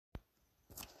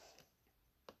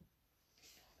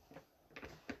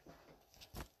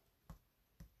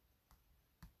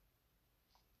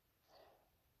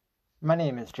My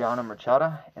name is Gianna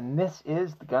Merchada, and this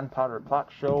is the Gunpowder Plot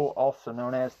Show, also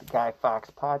known as the Guy Fawkes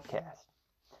Podcast.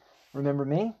 Remember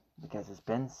me? Because it's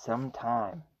been some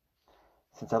time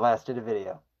since I last did a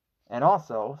video. And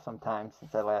also, some time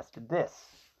since I last did this.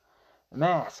 The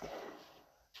mask.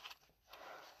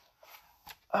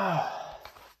 And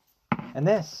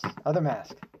this other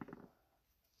mask.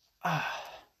 Fuck,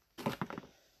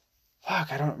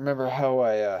 I don't remember how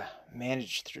I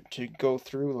managed to go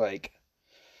through like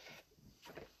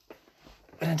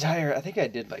an entire, I think I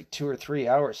did like 2 or 3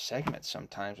 hour segments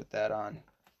sometimes with that on.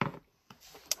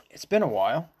 It's been a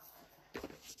while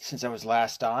since I was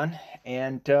last on,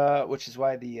 and which is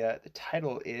why the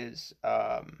title is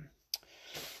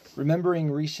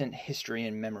Remembering Recent History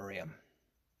in Memoriam,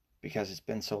 because it's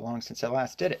been so long since I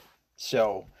last did it.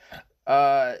 So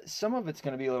some of it's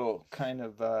going to be a little kind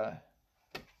of I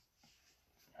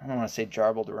don't want to say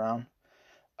jarbled around.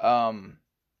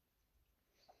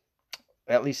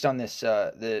 At least on this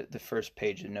the first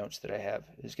page of notes that I have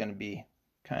is going to be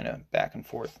kind of back and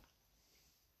forth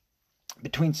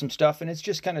between some stuff, and it's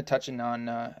just kind of touching on,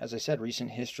 as I said,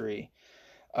 recent history.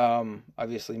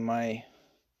 Obviously, my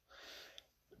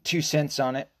 2 cents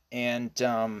on it, and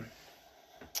now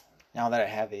that I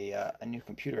have a new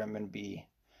computer, I'm going to be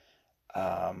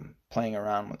playing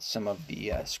around with some of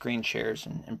the screen shares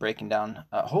and breaking down,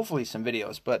 hopefully, some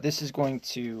videos. But this is going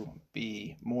to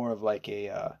be more of like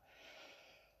a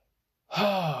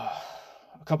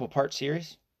couple part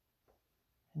series,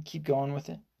 and keep going with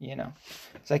it, you know.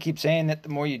 So I keep saying that the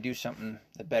more you do something,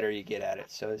 the better you get at it.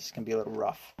 So this is gonna be a little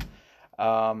rough, but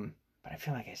I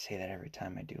feel like I say that every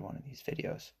time I do one of these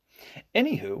videos.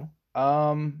 Anywho,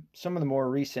 some of the more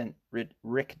recent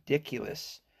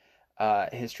ridiculous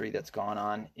history that's gone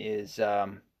on is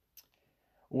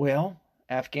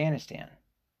Afghanistan,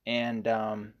 and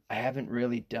I haven't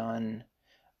really done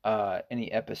any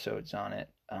episodes on it.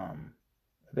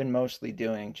 I've been mostly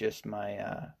doing just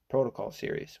my protocol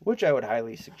series, which I would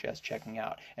highly suggest checking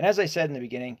out. And as I said in the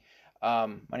beginning,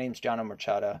 my name's Gianna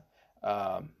Merchada.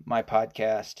 My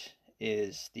podcast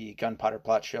is the Gunpowder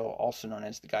Plot Show, also known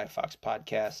as the Guy Fawkes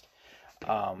Podcast.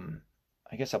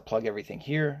 I guess I'll plug everything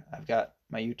here. I've got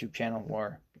my YouTube channel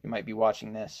where you might be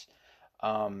watching this.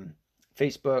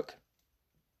 Facebook,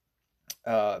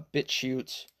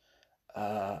 BitChute.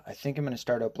 I think I'm going to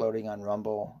start uploading on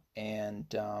Rumble,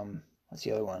 and what's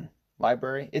the other one?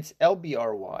 Library. It's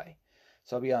LBRY.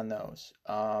 So I'll be on those.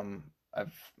 My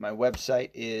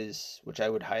website is, which I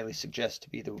would highly suggest to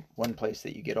be the one place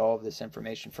that you get all of this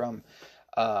information from,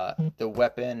 the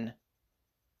weapon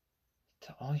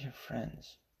to all your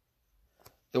friends.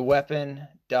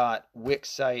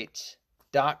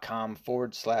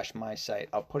 theweapon.wixsite.com/my site.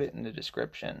 I'll put it in the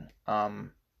description.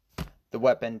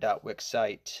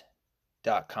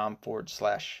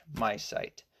 theweapon.wixsite.com/my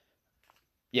site.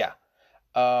 Yeah.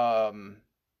 What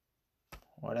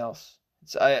else?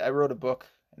 I wrote a book,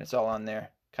 and it's all on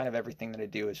there. Kind of everything that I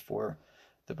do is for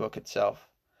the book itself.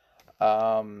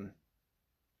 I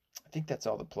think that's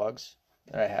all the plugs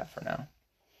that I have for now.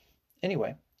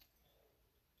 Anyway.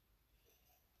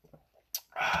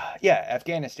 Yeah,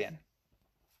 Afghanistan.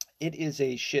 It is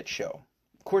a shit show.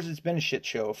 Of course, it's been a shit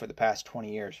show for the past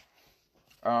 20 years.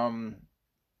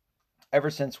 Ever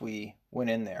since we went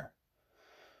in there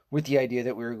with the idea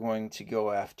that we were going to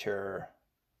go after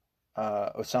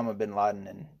Osama bin Laden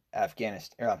and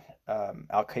Afghanistan,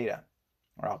 Al-Qaeda,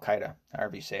 or Al-Qaeda,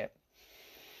 however you say it.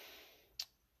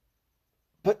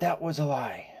 But that was a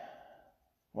lie.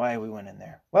 Why we went in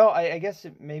there? Well, I guess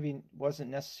it maybe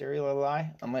wasn't necessarily a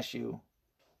lie, unless you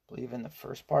believe in the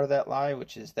first part of that lie,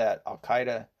 which is that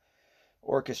Al-Qaeda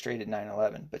orchestrated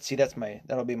 9/11. But see,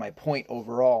 that'll be my point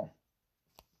overall,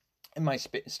 and my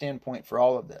standpoint for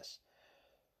all of this.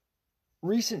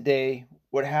 Recent day,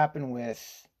 what happened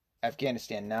with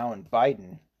Afghanistan now and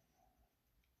Biden,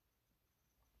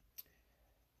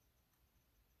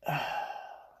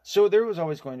 so there was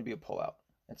always going to be a pullout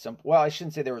at some. Well, I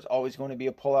shouldn't say there was always going to be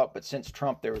a pullout, but since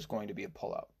Trump, there was going to be a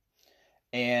pullout,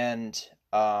 and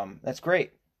that's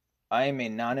great. I am a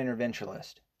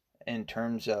non-interventionist in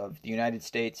terms of the United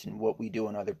States and what we do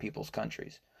in other people's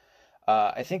countries.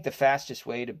 I think the fastest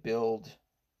way to build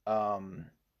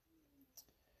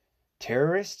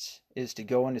terrorists is to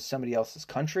go into somebody else's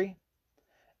country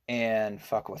and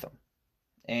fuck with them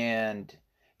and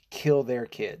kill their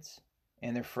kids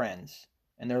and their friends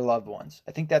and their loved ones.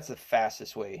 I think that's the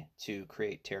fastest way to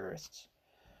create terrorists.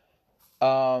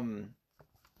 And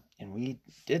we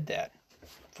did that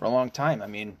for a long time. I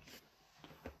mean,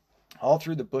 all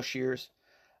through the Bush years,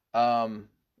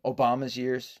 Obama's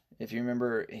years, if you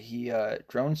remember, he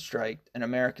drone striked an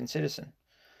American citizen.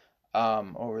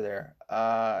 over there,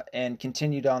 and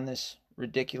continued on this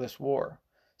ridiculous war.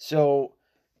 So,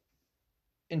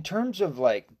 in terms of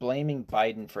like blaming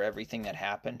Biden for everything that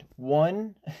happened,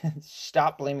 one,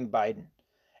 stop blaming Biden.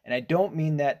 And I don't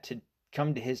mean that to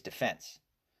come to his defense.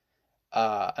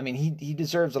 I mean, he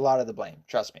deserves a lot of the blame,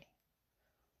 trust me.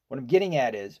 What I'm getting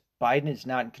at is Biden is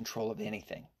not in control of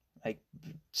anything. Like,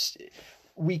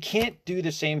 we can't do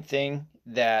the same thing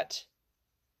that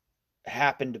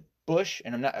happened to Bush.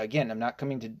 And I'm not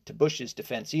coming to Bush's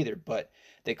defense either, but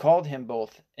they called him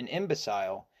both an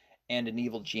imbecile and an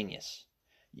evil genius.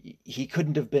 He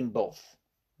couldn't have been both,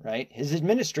 right? His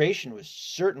administration was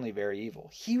certainly very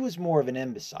evil. He was more of an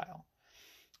imbecile.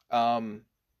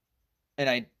 And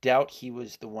I doubt he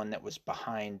was the one that was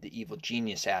behind the evil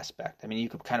genius aspect. I mean, you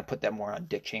could kind of put that more on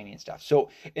Dick Cheney and stuff. So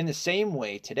in the same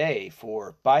way today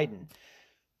for Biden,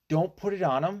 don't put it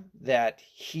on him that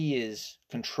he is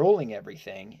controlling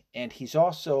everything. And he's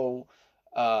also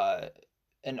an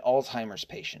Alzheimer's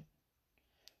patient.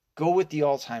 Go with the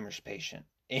Alzheimer's patient.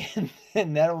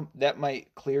 And that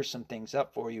might clear some things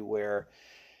up for you where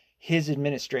his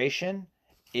administration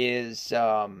is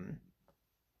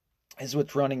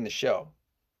what's running the show.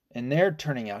 And they're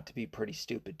turning out to be pretty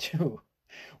stupid too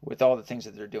with all the things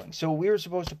that they're doing. So we were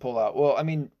supposed to pull out. Well, I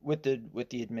mean, with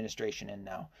the administration in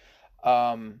now,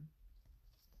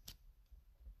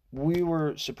 we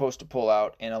were supposed to pull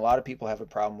out, and a lot of people have a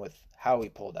problem with how we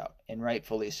pulled out, and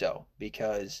rightfully so,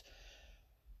 because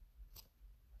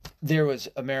there was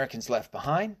Americans left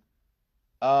behind.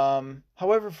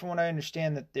 However, from what I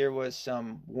understand, that there was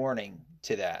some warning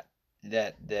to that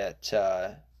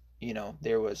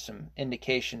there was some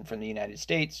indication from the United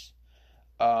States,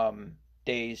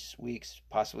 days, weeks,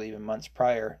 possibly even months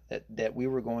prior, that we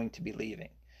were going to be leaving.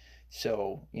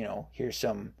 So, here's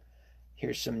some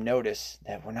notice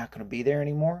that we're not going to be there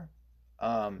anymore.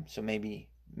 So maybe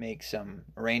make some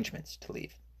arrangements to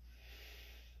leave.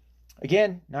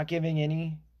 Again, not giving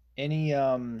any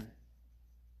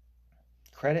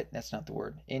credit, that's not the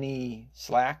word, any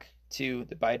slack to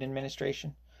the Biden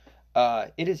administration.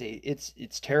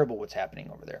 It's terrible what's happening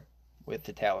over there with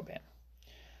the Taliban.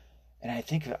 And I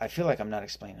feel like I'm not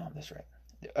explaining all this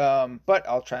right. But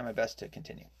I'll try my best to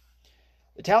continue.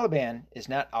 The Taliban is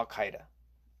not Al-Qaeda.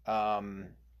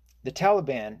 The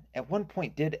Taliban at one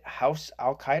point did house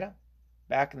Al-Qaeda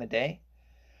back in the day.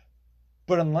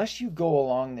 But unless you go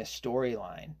along this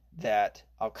storyline that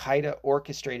Al-Qaeda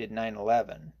orchestrated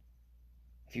 9/11,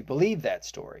 if you believe that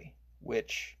story,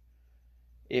 which,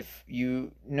 if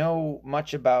you know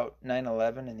much about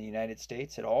 9/11 in the United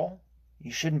States at all,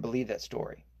 you shouldn't believe that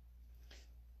story.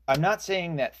 I'm not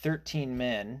saying that 13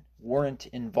 men weren't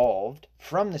involved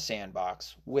from the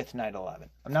sandbox with 9/11.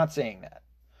 I'm not saying that.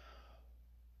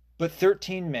 But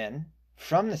 13 men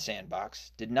from the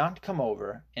sandbox did not come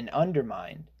over and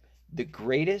undermine the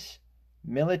greatest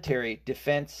military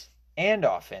defense and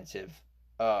offensive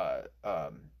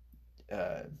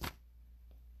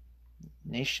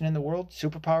nation in the world,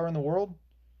 superpower in the world,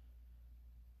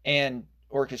 and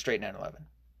orchestrate 9/11.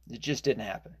 It just didn't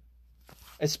happen.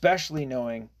 Especially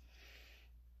knowing,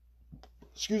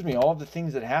 all of the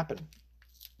things that happened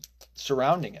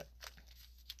surrounding it.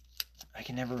 I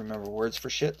can never remember words for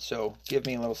shit, so give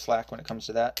me a little slack when it comes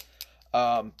to that.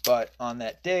 But on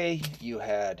that day, you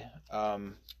had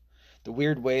the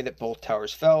weird way that both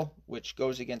towers fell, which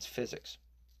goes against physics.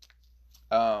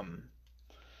 The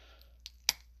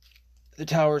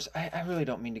towers, I really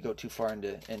don't mean to go too far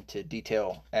into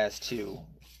detail as to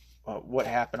what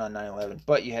happened on 9/11,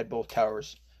 but you had both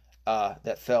towers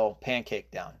that fell pancake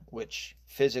down, which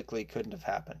physically couldn't have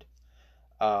happened.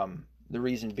 The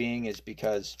reason being is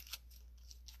because,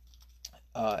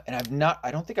 and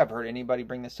I don't think I've heard anybody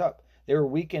bring this up. They were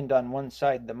weakened on one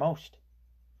side the most.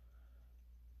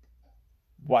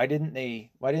 Why didn't the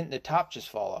top just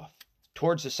fall off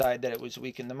towards the side that it was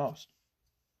weakened the most?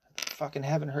 I fucking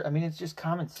haven't heard. I mean, it's just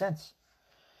common sense.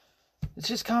 It's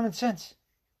just common sense.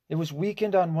 It was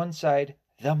weakened on one side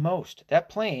the most. That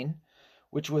plane,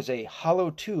 which was a hollow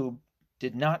tube,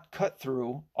 did not cut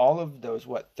through all of those,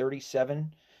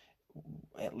 37,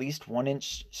 at least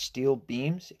 1-inch steel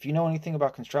beams. If you know anything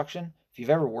about construction, if you've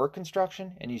ever worked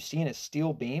construction and you've seen a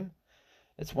steel beam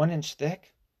that's 1 inch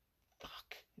thick,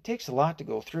 it takes a lot to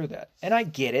go through that. And I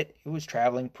get it. It was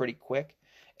traveling pretty quick,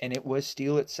 and it was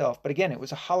steel itself. But again, it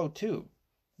was a hollow tube.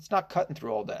 It's not cutting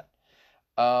through all that.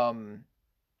 And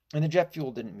the jet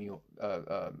fuel didn't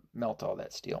melt all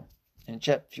that steel. And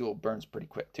jet fuel burns pretty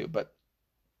quick too. But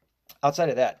outside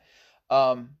of that,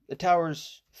 the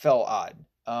towers fell odd.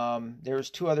 There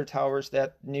was 2 other towers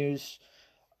that news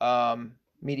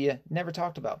media never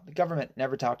talked about. The government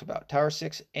never talked about. Tower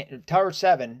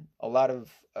 7, a lot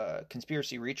of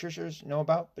conspiracy researchers know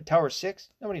about, but Tower 6,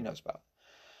 nobody knows about.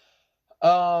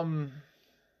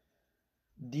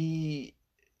 The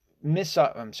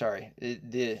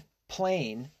the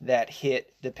plane that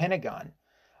hit the Pentagon.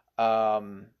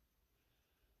 What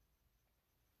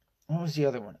was the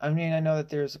other one? I mean, I know that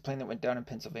there's a plane that went down in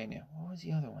Pennsylvania. What was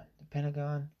the other one? The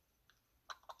Pentagon.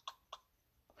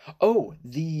 Oh,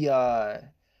 the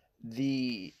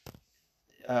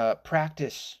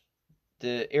practice,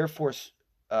 the Air Force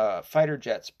fighter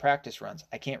jets practice runs.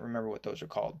 I can't remember what those are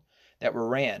called. That were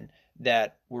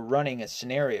running a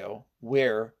scenario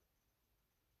where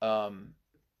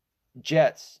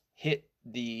jets hit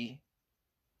the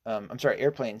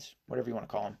airplanes, whatever you want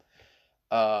to call them.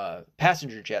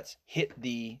 Passenger jets hit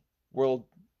the World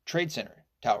Trade Center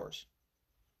towers.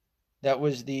 That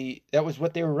was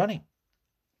what they were running.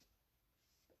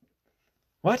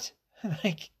 What?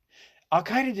 Like, Al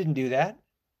Qaeda didn't do that.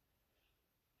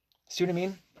 See what I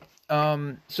mean?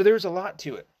 So there's a lot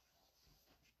to it.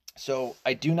 So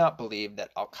I do not believe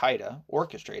that Al Qaeda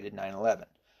orchestrated 9/11.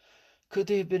 Could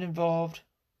they have been involved?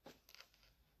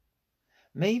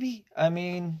 Maybe. I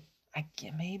mean,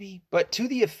 maybe, but to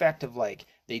the effect of like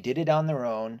they did it on their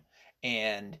own,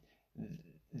 and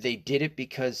they did it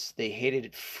because they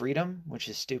hated freedom, which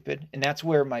is stupid. And that's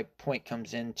where my point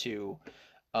comes into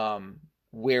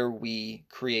where we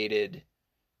created,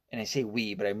 and I say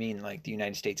we, but I mean like the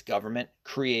United States government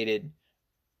created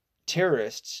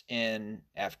terrorists in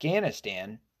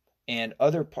Afghanistan and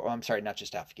not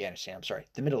just Afghanistan,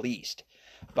 the Middle East,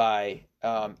 by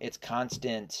its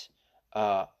constant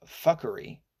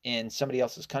fuckery in somebody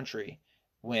else's country,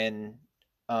 when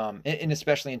and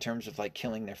especially in terms of like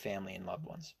killing their family and loved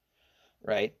ones,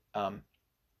 right?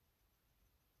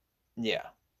 Yeah.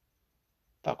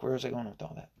 Fuck, where was I going with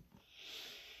all that?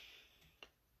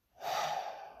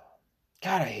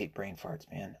 God, I hate brain farts,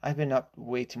 man. I've been up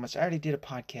way too much. I already did a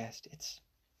podcast.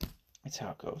 It's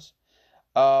how it goes.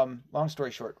 Long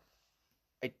story short,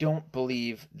 I don't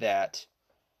believe that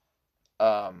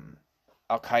Al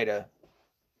Qaeda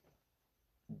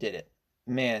did it.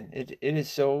 Man, it is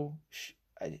so.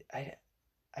 I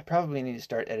probably need to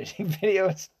start editing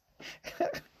videos.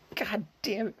 God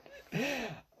damn it.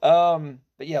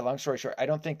 But yeah, long story short, I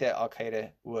don't think that Al Qaeda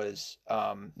was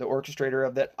the orchestrator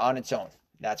of that on its own.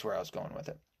 That's where I was going with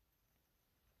it.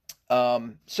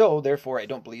 So therefore, I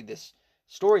don't believe this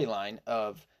storyline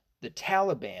of the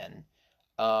Taliban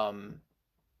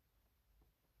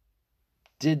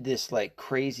did this like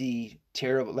crazy,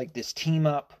 terrible, like this team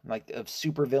up like of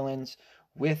supervillains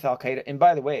with Al Qaeda. And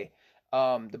by the way,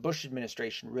 the Bush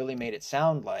administration really made it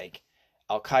sound like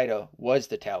Al Qaeda was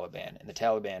the Taliban and the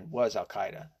Taliban was Al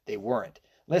Qaeda. They weren't.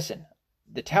 Listen,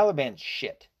 the Taliban's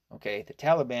shit. Okay, the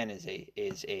Taliban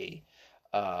is a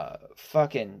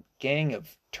fucking gang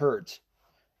of turds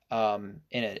in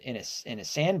a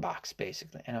sandbox,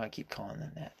 basically. I know I keep calling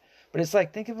them that, but it's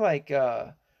like, think of like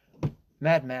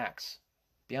Mad Max,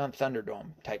 Beyond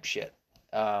Thunderdome type shit.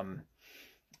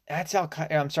 That's Al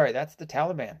Qaeda. I'm sorry, that's the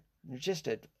Taliban. They're just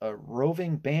a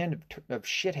roving band of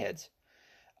shitheads.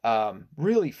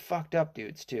 Really fucked up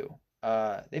dudes too.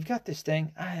 They've got this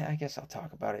thing. I guess I'll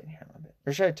talk about it in here a little bit.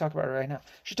 Or should I talk about it right now? I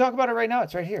should talk about it right now.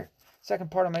 It's right here.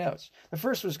 Second part of my notes. The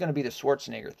first was going to be the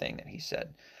Schwarzenegger thing that he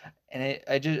said, and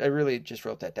I really just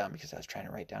wrote that down because I was trying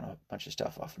to write down a bunch of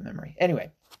stuff off of memory.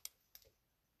 Anyway,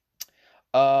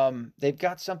 they've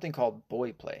got something called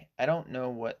boy play. I don't know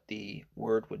what the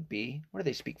word would be. What do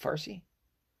they speak? Farsi?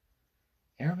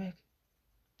 Arabic?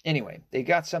 Anyway, they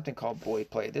got something called boy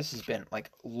play. This has been like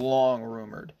long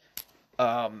rumored.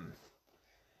 And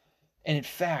in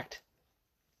fact,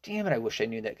 damn it, I wish I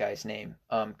knew that guy's name.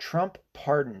 Trump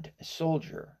pardoned a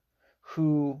soldier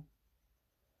who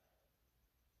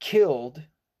killed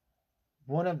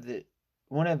one of the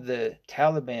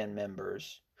Taliban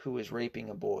members who was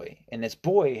raping a boy. And this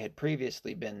boy had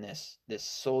previously been this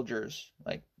soldier's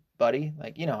like buddy.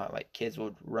 Like, you know how like kids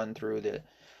would run through the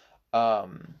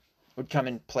would come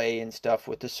and play and stuff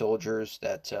with the soldiers,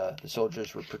 that the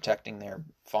soldiers were protecting their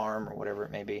farm or whatever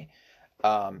it may be.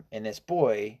 And this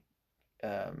boy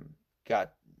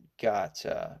got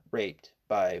raped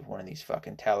by one of these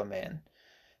fucking Taliban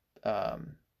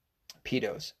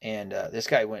pedos, and this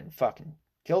guy went and fucking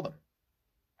killed him.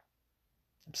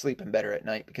 I'm sleeping better at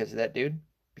night because of that dude,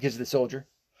 because of the soldier.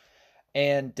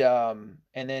 And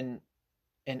then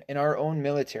in our own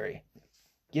military,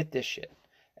 get this shit.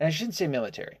 And I shouldn't say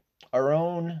military. Our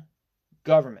own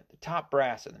government, the top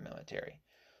brass of the military,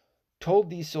 told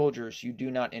these soldiers, you do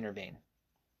not intervene.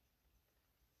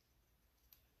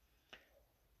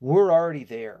 We're already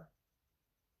there.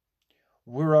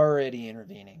 we're already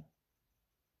intervening.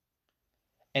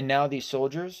 And now these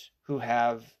soldiers who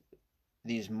have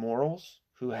these morals,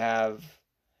 who have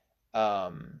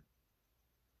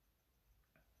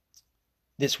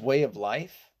this way of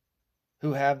life,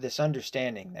 who have this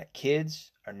understanding that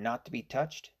kids are not to be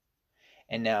touched,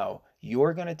 and now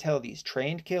you're going to tell these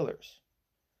trained killers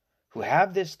who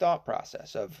have this thought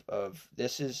process of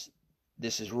this is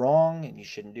wrong and you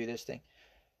shouldn't do this thing,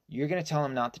 you're going to tell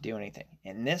them not to do anything.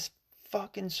 And this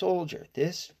fucking soldier,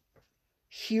 this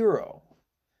hero,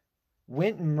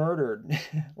 went and murdered.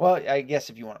 Well, I guess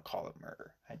if you want to call it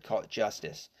murder, I'd call it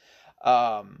justice.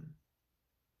 And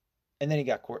then he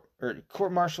got court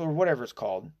martial or whatever it's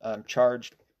called,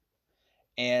 charged,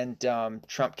 and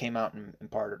Trump came out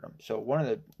and pardoned him. So one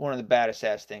of the baddest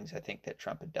ass things I think that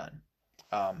Trump had done.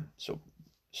 You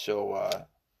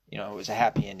know, it was a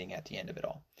happy ending at the end of it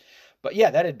all. But yeah,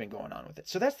 that had been going on with it.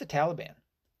 So that's the Taliban.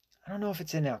 I don't know if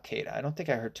it's in Al Qaeda. I don't think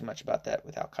I heard too much about that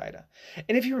with Al Qaeda.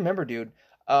 And if you remember, dude,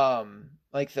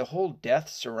 like the whole death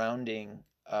surrounding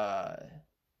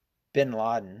Bin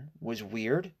Laden was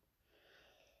weird.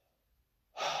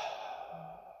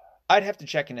 I'd have to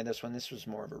check into this one. This was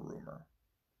more of a rumor.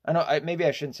 I know maybe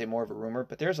I shouldn't say more of a rumor,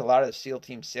 but there's a lot of the SEAL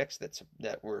Team 6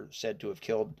 that were said to have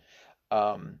killed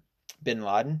Bin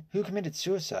Laden, who committed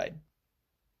suicide.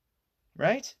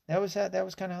 Right? That was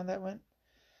kind of how that went.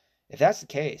 If that's the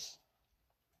case,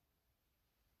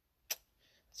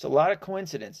 it's a lot of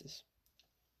coincidences.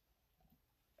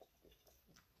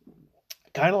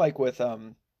 Kind of like with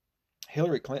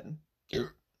Hillary Clinton.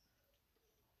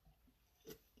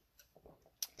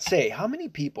 Say, how many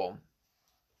people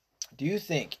do you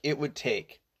think it would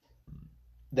take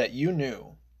that you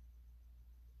knew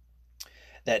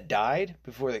that died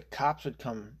before the cops would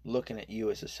come looking at you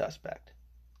as a suspect?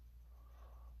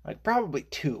 Like probably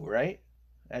 2, right?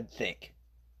 I'd think.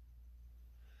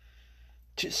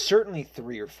 Certainly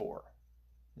 3 or 4.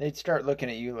 They'd start looking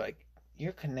at you like,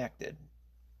 you're connected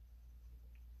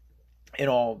in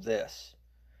all of this.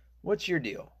 What's your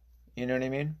deal? You know what I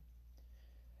mean?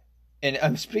 And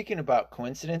I'm speaking about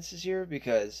coincidences here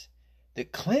because the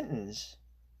Clintons,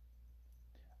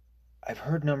 I've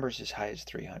heard numbers as high as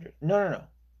 300. No.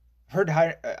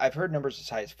 I've heard numbers as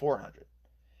high as 400.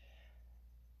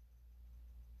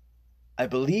 I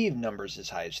believe numbers as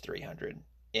high as 300,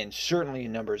 and certainly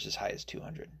numbers as high as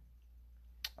 200.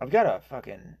 I've got a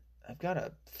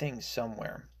thing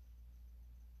somewhere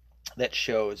that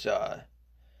shows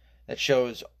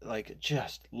like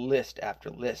just list after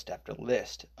list after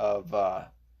list of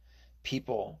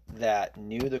people that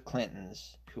knew the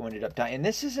Clintons who ended up dying. And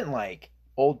this isn't like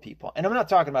old people. And I'm not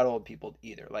talking about old people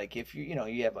either. Like if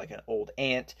you have like an old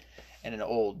aunt and an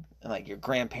old, like your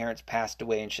grandparents passed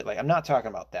away and shit. Like I'm not talking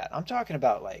about that. I'm talking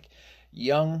about like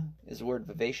young, is the word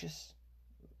vivacious?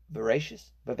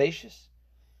 Vivacious?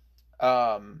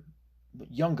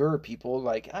 Younger people,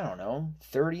 like, I don't know,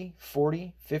 30,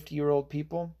 40, 50-year-old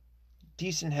people,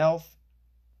 decent health,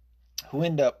 who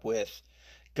end up with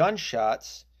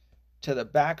gunshots to the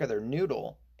back of their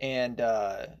noodle, and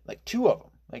like 2 of them,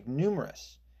 like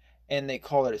numerous, and they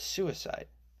call it a suicide.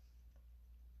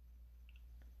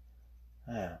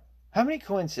 How many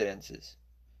coincidences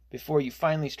before you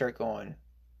finally start going,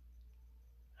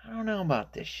 I don't know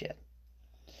about this shit?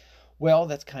 Well,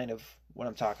 that's kind of what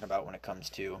I'm talking about when it comes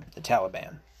to the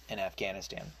Taliban in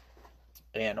Afghanistan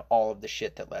and all of the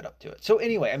shit that led up to it. So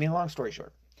anyway, I mean, long story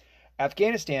short,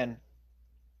 Afghanistan,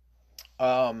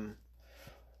 God,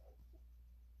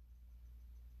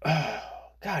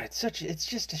 it's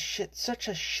just such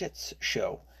a shit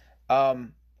show.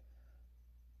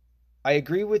 I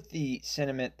agree with the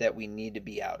sentiment that we need to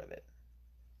be out of it.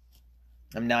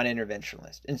 I'm not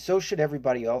interventionist, and so should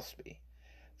everybody else be.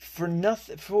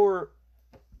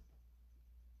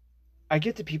 I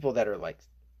get the people that are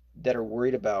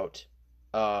worried about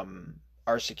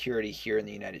our security here in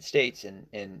the United States,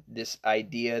 and this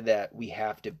idea that we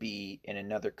have to be in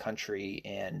another country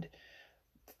and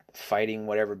fighting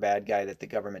whatever bad guy that the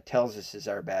government tells us is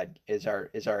our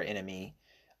enemy,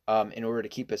 in order to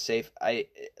keep us safe. I,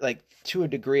 like, to a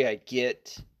degree, I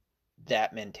get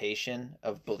that mentation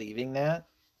of believing that.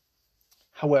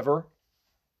 However,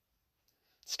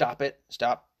 stop it.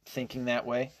 Stop thinking that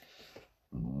way.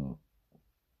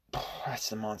 That's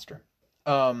the monster.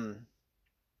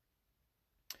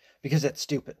 Because that's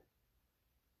stupid.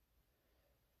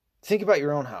 Think about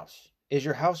your own house. Is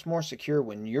your house more secure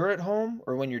when you're at home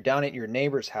or when you're down at your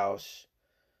neighbor's house,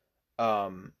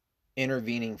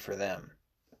 intervening for them?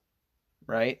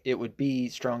 Right? It would be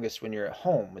strongest when you're at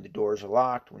home, when the doors are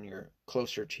locked, when you're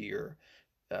closer to your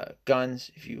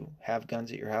guns, if you have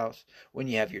guns at your house, when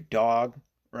you have your dog,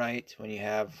 right? When you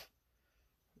have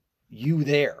you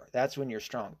there. That's when you're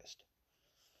strongest.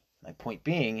 My point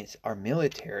being is our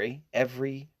military,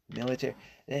 every military,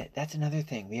 that's another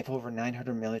thing. We have over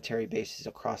 900 military bases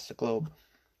across the globe.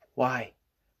 Why?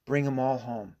 Bring them all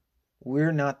home.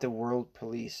 We're not the world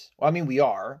police. Well, I mean, we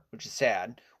are, which is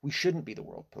sad. We shouldn't be the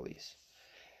world police.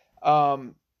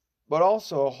 But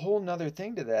also a whole nother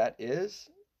thing to that is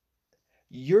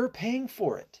you're paying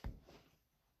for it.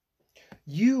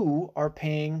 You are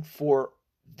paying for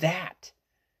that.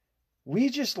 We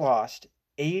just lost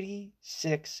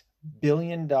 $86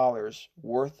 billion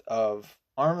worth of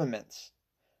armaments.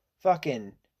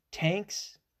 Fucking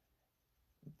tanks,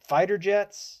 fighter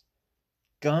jets,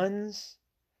 guns.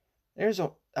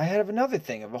 I have another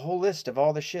thing of a whole list of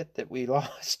all the shit that we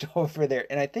lost over there.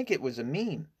 And I think it was a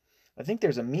meme. I think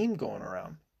there's a meme going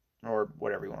around, or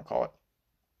whatever you want to call it,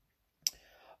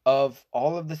 of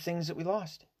all of the things that we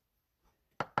lost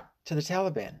to the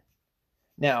Taliban.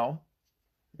 Now,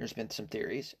 there's been some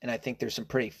theories, and I think there's some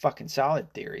pretty fucking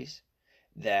solid theories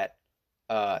that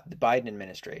the Biden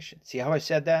administration. See how I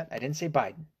said that? I didn't say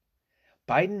Biden.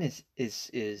 Biden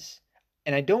is,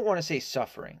 and I don't want to say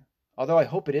suffering, although I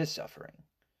hope it is suffering.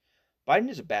 Biden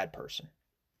is a bad person.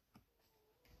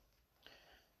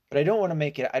 But I don't want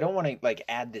to like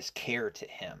add this care to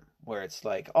him where it's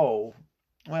like, oh,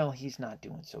 well, he's not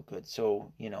doing so good.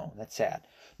 So, that's sad.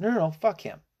 No, fuck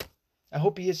him. I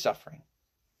hope he is suffering.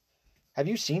 Have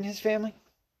you seen his family?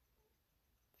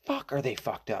 Fuck, are they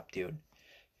fucked up, dude?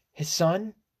 His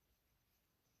son?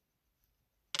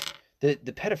 The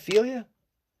pedophilia?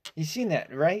 You've seen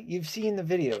that, right? You've seen the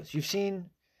videos. You've seen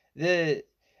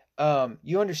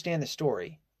you understand the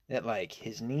story that, like,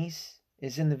 his niece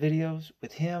is in the videos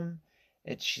with him.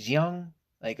 She's young,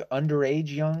 like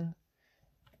underage young.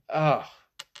 But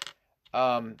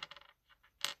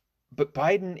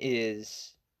Biden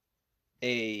is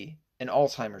an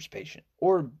Alzheimer's patient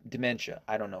or dementia.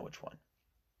 I don't know which one.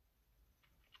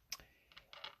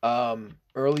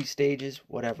 Early stages,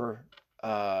 whatever.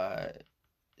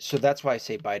 So that's why I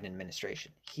say Biden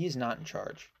administration. He is not in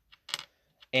charge.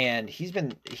 And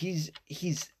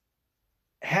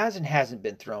hasn't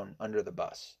been thrown under the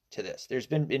bus to this. There's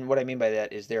been, and what I mean by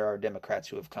that is there are Democrats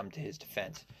who have come to his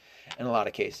defense in a lot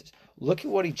of cases. Look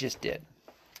at what he just did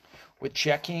with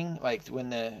checking, like when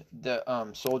the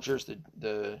soldiers,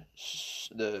 the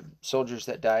soldiers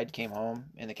that died came home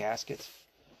in the caskets,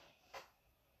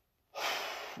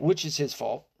 which is his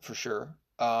fault for sure.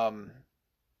 And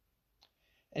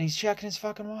he's checking his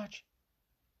fucking watch.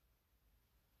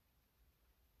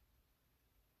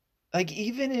 Like,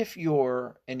 even if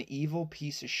you're an evil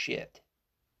piece of shit,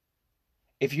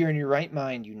 if you're in your right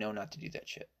mind, you know not to do that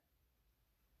shit.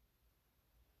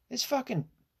 This fucking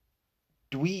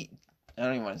dweeb, I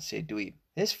don't even want to say dweeb,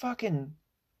 this fucking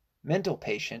mental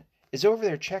patient is over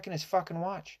there checking his fucking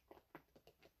watch.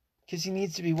 Because he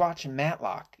needs to be watching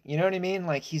Matlock. You know what I mean?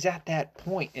 Like, he's at that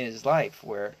point in his life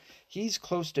where he's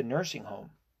close to nursing home.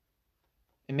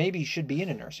 And maybe he should be in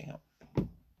a nursing home.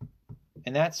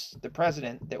 And that's the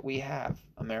president that we have,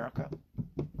 America.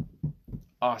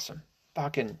 Awesome.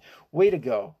 Fucking way to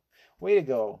go. Way to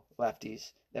go,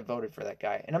 lefties that voted for that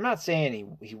guy. And I'm not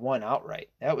saying he won outright.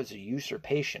 That was a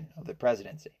usurpation of the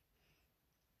presidency.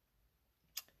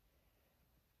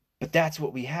 But that's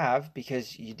what we have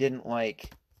because you didn't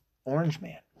like Orange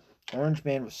Man. Orange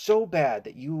Man was so bad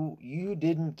that you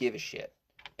didn't give a shit.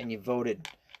 And you voted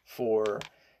for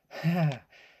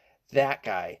that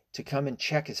guy to come and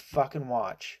check his fucking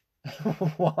watch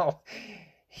while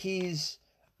he's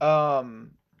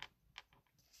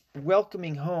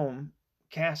welcoming home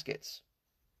caskets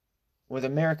with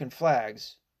American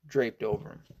flags draped over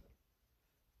them,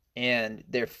 and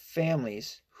their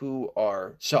families who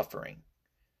are suffering,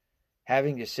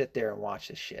 having to sit there and watch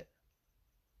this shit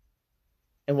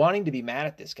and wanting to be mad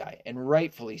at this guy, and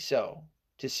rightfully so,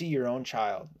 to see your own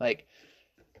child. Like,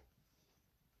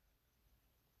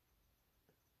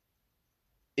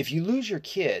 if you lose your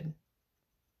kid,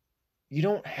 you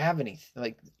don't have anything.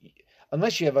 Like,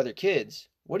 unless you have other kids,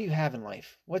 what do you have in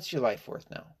life? What's your life worth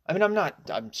now? I mean,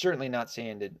 I'm certainly not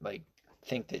saying to, like,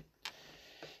 think that,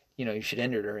 you should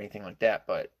end it or anything like that.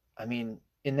 But, I mean,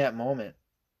 in that moment,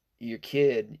 your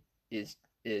kid is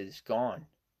gone.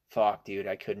 Fuck, dude,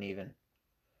 I couldn't even.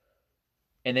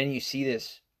 And then you see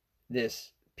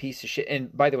this piece of shit.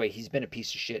 And by the way, he's been a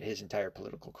piece of shit his entire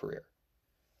political career.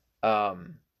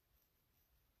 And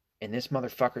this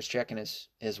motherfucker's checking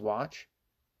his watch.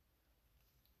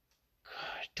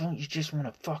 God, don't you just want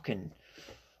to fucking...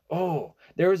 Oh,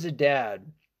 there was a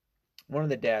dad, one of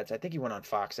the dads, I think he went on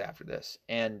Fox after this,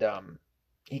 and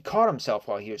he caught himself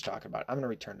while he was talking about it. I'm going to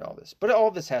return to all this. But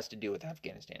all this has to do with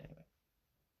Afghanistan anyway.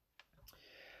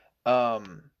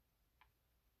 Um,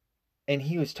 and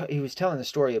he was telling the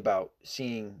story about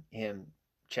seeing him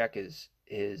check his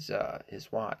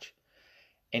watch,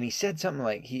 and he said something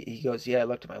like he goes, yeah, I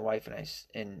looked at my wife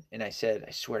and I said,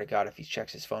 I swear to God, if he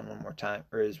checks his phone one more time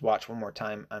or his watch one more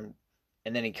time, I'm.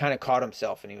 And then he kind of caught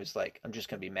himself and he was like, I'm just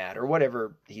gonna be mad or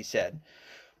whatever he said.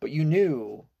 But you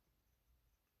knew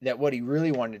that what he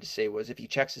really wanted to say was, if he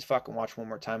checks his fucking watch one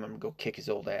more time, I'm gonna go kick his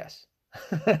old ass.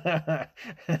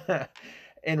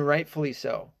 And rightfully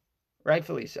so.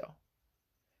 Rightfully so.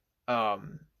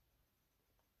 Um,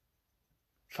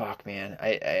 fuck, man.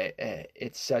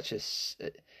 It's such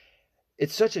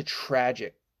a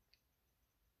tragic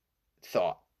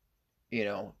thought,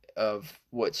 of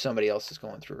what somebody else is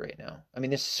going through right now. I mean,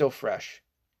 this is so fresh,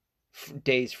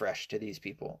 days fresh to these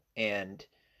people, and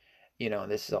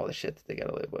this is all the shit that they got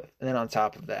to live with. And then on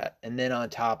top of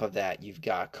that, you've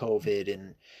got COVID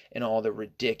and all the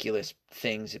ridiculous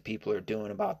things that people are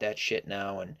doing about that shit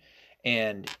now,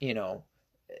 and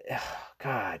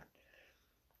God,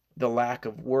 the lack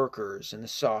of workers and the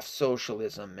soft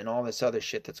socialism and all this other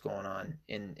shit that's going on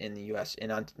in the U.S.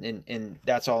 and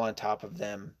that's all on top of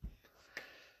them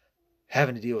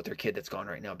having to deal with their kid that's gone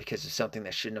right now because of something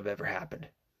that shouldn't have ever happened.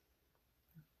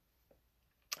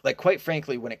 Like, quite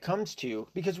frankly, when it comes to,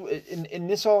 because in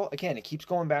this all, again, it keeps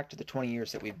going back to the 20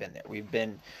 years that we've been there. We've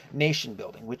been nation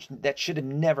building, which that should have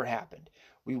never happened.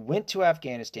 We went to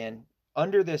Afghanistan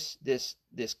under this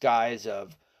guise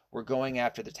of, we're going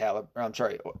after the Taliban, I'm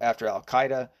sorry, after Al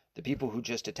Qaeda, the people who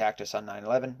just attacked us on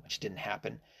 9/11, which didn't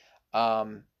happen.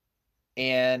 Um,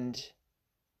 and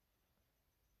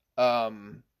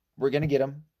we're going to get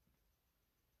them.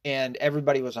 And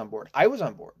everybody was on board. I was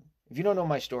on board. If you don't know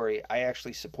my story, I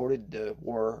actually supported the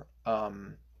war.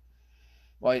 Well,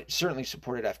 I certainly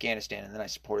supported Afghanistan, and then I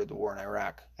supported the war in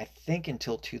Iraq. I think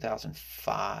until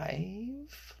 2005,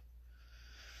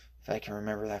 if I can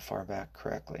remember that far back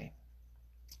correctly.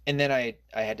 And then I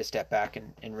had to step back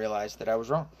and realize that I was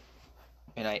wrong.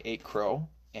 And I ate crow,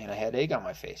 and I had egg on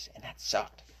my face, and that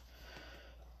sucked.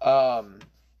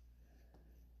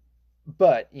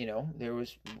 But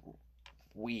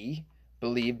we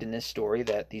believed in this story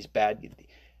that this bad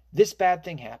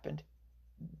thing happened.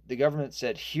 The government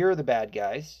said, here are the bad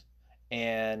guys,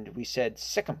 and we said,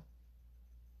 sick them,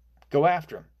 go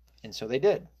after them. And so they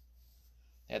did.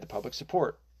 They had the public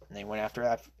support, and they went after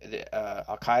Al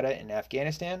Qaeda in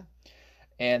Afghanistan.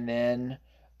 And then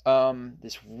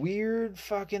this weird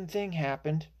fucking thing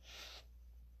happened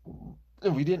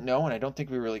that we didn't know, and I don't think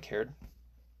we really cared,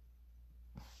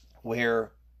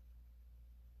 where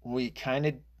we kind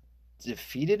of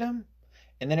defeated them,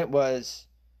 and then it was,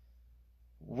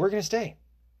 we're gonna stay,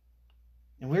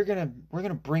 and we're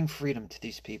gonna bring freedom to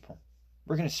these people.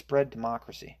 We're gonna spread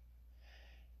democracy.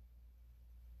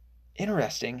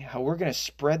 Interesting how we're gonna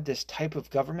spread this type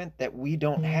of government that we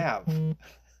don't have.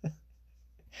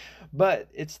 But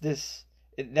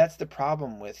that's the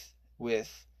problem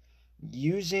with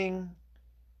using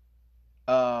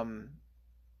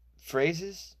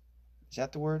phrases. Is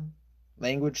that the word?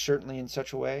 Language, certainly, in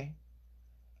such a way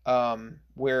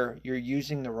where you're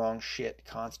using the wrong shit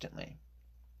constantly.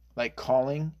 Like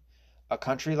calling a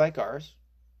country like ours,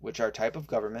 which our type of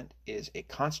government is a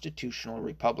constitutional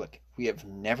republic. We have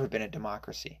never been a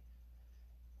democracy.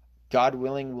 God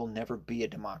willing, we'll never be a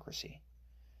democracy.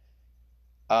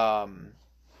 And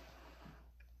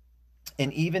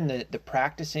even the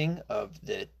practicing of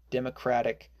the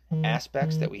democratic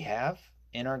aspects that we have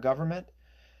in our government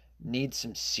needs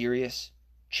some serious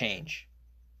change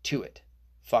to it.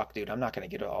 Fuck, dude, I'm not going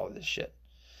to get all of this shit.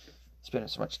 Spending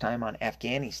so much time on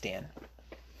Afghanistan.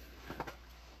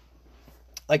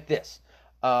 Like this.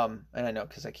 And I know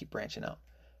because I keep branching out.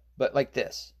 But like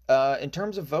this. In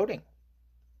terms of voting,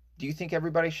 do you think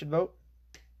everybody should vote?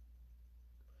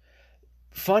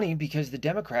 Funny, because the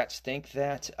Democrats think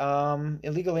that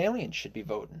illegal aliens should be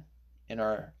voting in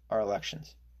our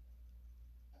elections.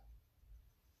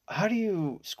 How do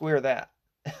you square that?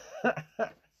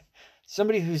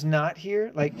 Somebody who's not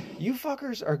here, like, you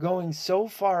fuckers are going so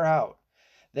far out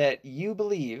that you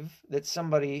believe that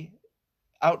somebody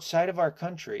outside of our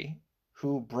country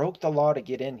who broke the law to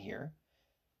get in here,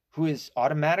 who is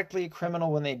automatically a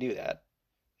criminal when they do that,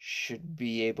 should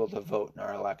be able to vote in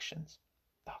our elections.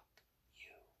 Fuck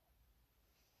you.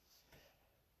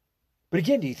 But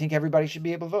again, do you think everybody should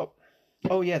be able to vote?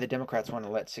 Oh yeah, the Democrats want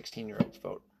to let 16-year-olds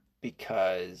vote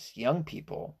because young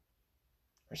people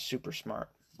are super smart.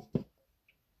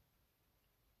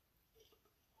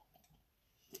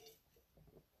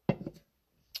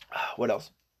 What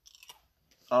else?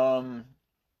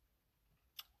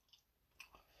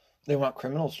 They want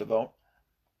criminals to vote.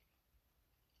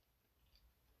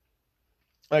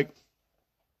 Like,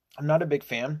 I'm not a big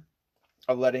fan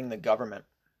of letting the government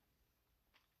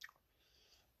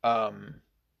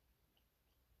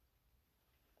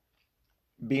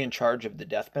be in charge of the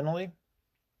death penalty.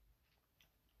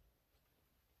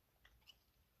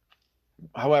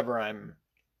 However,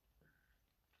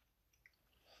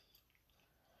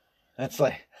 that's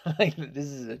like this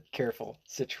is a careful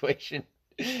situation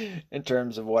in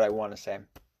terms of what I want to say.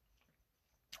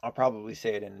 I'll probably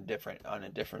say it on a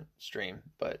different stream,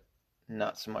 but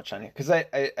not so much on here because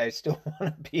I still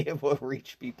want to be able to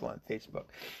reach people on Facebook.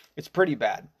 It's pretty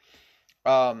bad.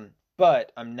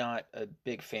 But I'm not a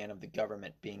big fan of the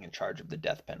government being in charge of the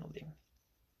death penalty.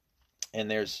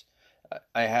 And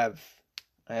I have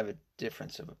a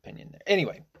difference of opinion there.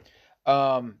 Anyway,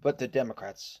 but the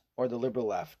Democrats or the liberal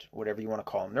left, whatever you want to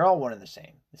call them, they're all one and the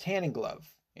same. It's hand in glove.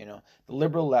 You know, the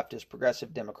liberal left is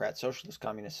progressive Democrat, socialist,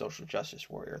 communist, social justice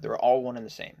warrior. They're all one and the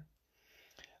same.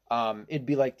 It'd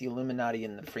be like the Illuminati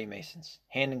and the Freemasons,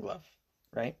 hand in glove,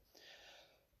 right?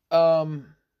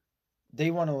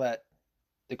 They want to let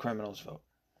the criminals vote.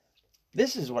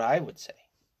 This is what I would say.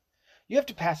 You have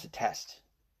to pass a test.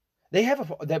 By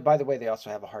the way, they also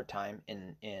have a hard time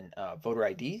in voter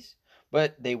IDs,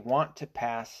 but they want to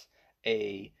pass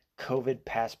a COVID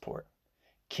passport.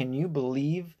 Can you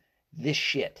believe this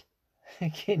shit?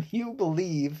 Can you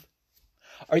believe?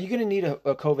 Are you going to need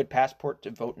a COVID passport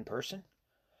to vote in person?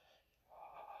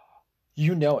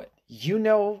 You know it. You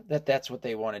know that that's what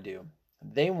they want to do.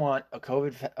 They want a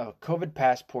COVID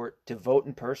passport to vote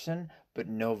in person, but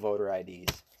no voter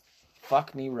IDs.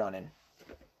 Fuck me running.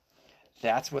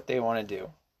 That's what they want to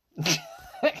do.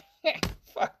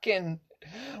 Fucking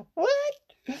what?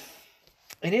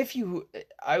 And if you,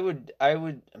 I would,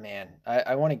 man,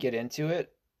 I want to get into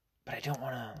it, but I don't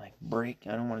want to I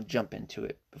don't want to jump into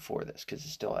it before this because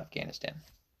it's still Afghanistan.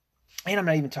 And I'm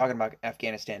not even talking about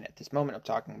Afghanistan at this moment. I'm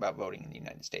talking about voting in the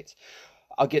United States.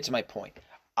 I'll get to my point.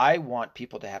 I want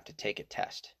people to have to take a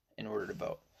test in order to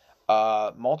vote.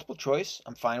 Multiple choice,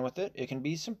 I'm fine with it. It can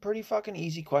be some pretty fucking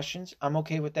easy questions. I'm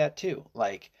okay with that too.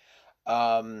 Like,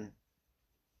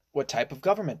 what type of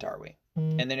government are we?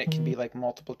 And then it can be like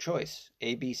multiple choice,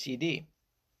 A, B, C, D.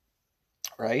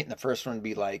 Right? And the first one would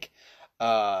be like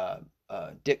a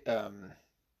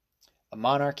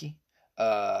monarchy.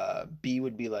 B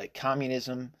would be like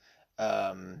communism.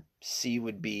 C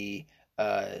would be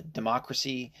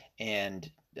democracy. And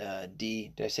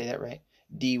D, did I say that right?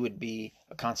 D would be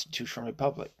a constitutional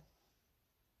republic.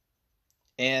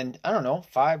 And I don't know,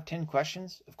 5-10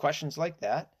 questions like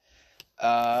that.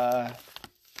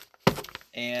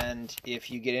 And if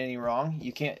you get any wrong,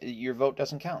 your vote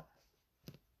doesn't count.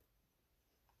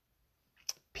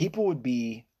 People would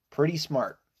be pretty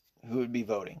smart who would be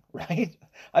voting, right?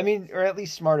 I mean, or at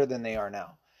least smarter than they are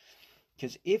now.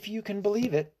 Because if you can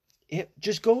believe it,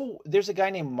 just go. There's a guy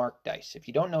named Mark Dice. If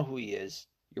you don't know who he is,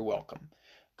 you're welcome.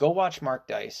 Go watch Mark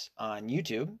Dice on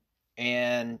YouTube.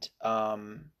 And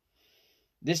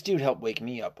this dude helped wake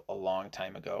me up a long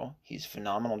time ago. He's a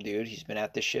phenomenal dude. He's been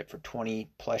at this shit for 20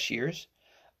 plus years.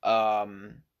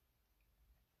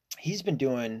 He's been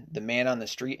doing the man on the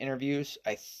street interviews.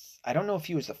 I don't know if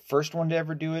he was the first one to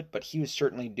ever do it, but he was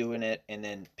certainly doing it. And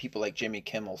then people like Jimmy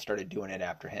Kimmel started doing it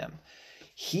after him.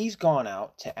 He's gone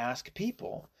out to ask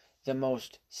people the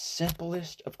most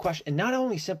simplest of questions. And not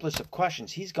only simplest of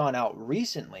questions, he's gone out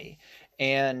recently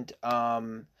and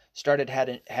started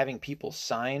having people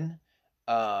sign,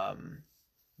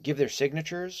 give their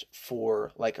signatures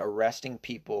for like arresting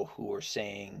people who were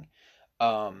saying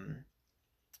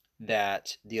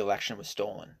that the election was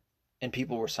stolen. And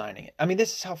people were signing it. I mean,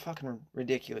 this is how fucking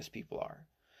ridiculous people are.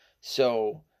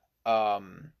 So, how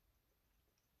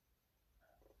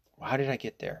did I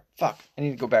get there? Fuck, I need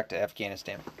to go back to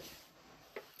Afghanistan.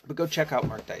 But go check out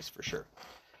Mark Dice for sure.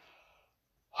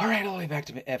 All right, all the way back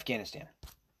to Afghanistan.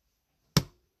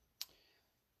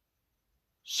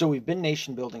 So we've been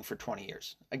nation building for 20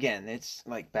 years. Again, it's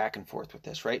like back and forth with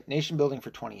this, right? Nation building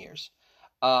for 20 years.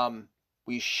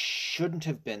 We shouldn't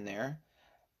have been there.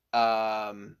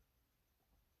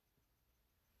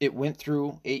 It went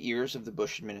through 8 years of the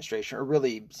Bush administration, or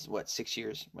really, 6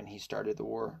 years when he started the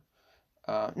war?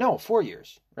 No, 4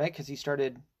 years, right? Because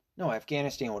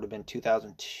Afghanistan would have been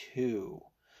 2002.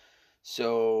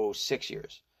 So 6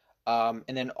 years. And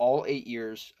then all 8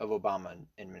 years of Obama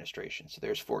administration. So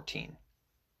there's 14.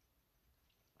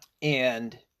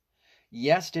 And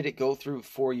yes, did it go through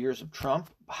 4 years of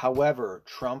Trump? However,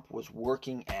 Trump was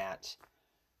working at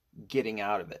getting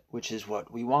out of it, which is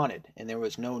what we wanted. And there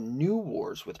was no new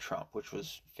wars with Trump, which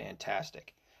was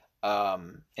fantastic.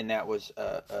 And that was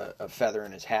a feather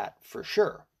in his hat for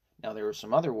sure. Now, there were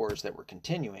some other wars that were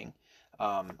continuing,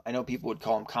 I know people would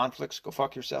call them conflicts. Go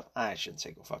fuck yourself. I shouldn't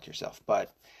say go fuck yourself,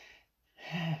 but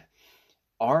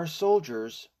our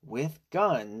soldiers with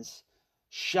guns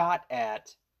shot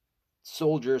at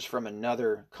soldiers from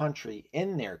another country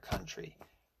in their country.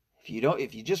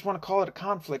 If you just want to call it a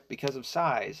conflict because of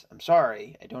size, I'm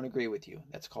sorry, I don't agree with you.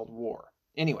 That's called war.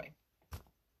 Anyway,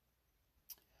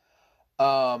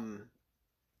 and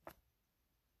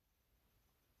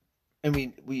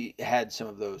we had some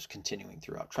of those continuing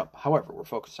throughout Trump. However, we're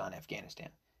focused on Afghanistan.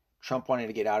 Trump wanted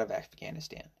to get out of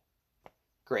Afghanistan.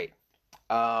 Great.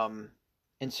 And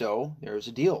so there was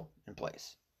a deal in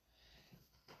place.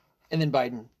 And then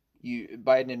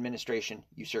Biden administration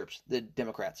usurps, the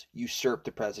Democrats usurp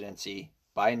the presidency.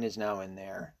 Biden is now in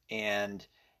there, and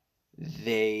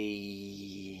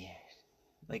they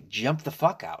jump the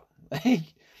fuck out.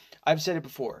 I've said it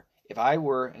before. If I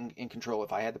were in control,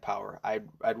 if I had the power, I'd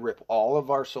rip all of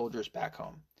our soldiers back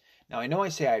home. Now, I know I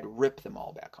say I'd rip them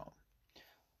all back home.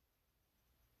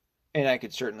 And I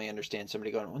could certainly understand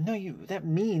somebody going, well, no, that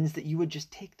means that you would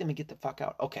just take them and get the fuck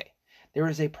out. Okay, there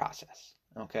is a process,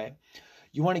 okay?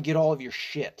 You want to get all of your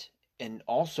shit and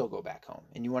also go back home.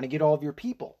 And you want to get all of your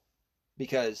people.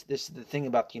 Because this is the thing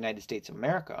about the United States of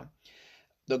America.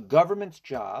 The government's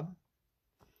job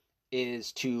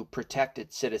is to protect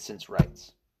its citizens'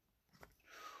 rights.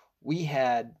 We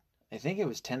had, I think it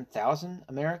was 10,000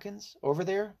 Americans over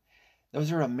there.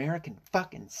 Those are American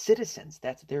fucking citizens.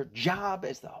 That's their job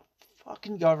as the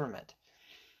fucking government,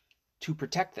 to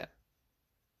protect them.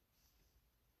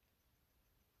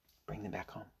 Bring them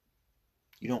back home.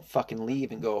 You don't fucking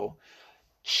leave and go,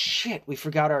 shit, we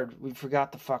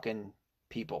forgot the fucking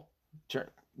people.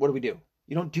 What do?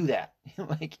 You don't do that.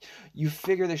 You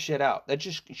figure this shit out. That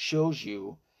just shows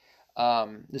you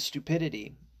the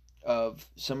stupidity of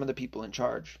some of the people in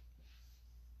charge.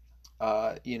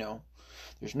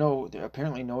 There's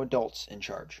apparently no adults in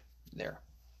charge there.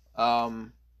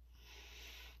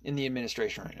 In the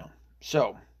administration right now.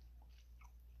 So,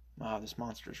 wow, this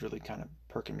monster is really kind of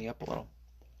perking me up a little.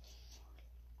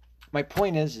 My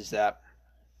point is that,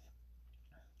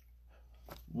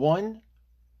 one,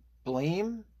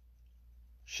 blame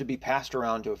should be passed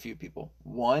around to a few people.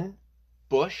 One,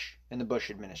 Bush and the Bush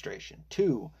administration.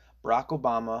 Two, Barack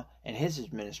Obama and his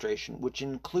administration, which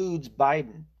includes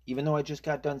Biden. Even though I just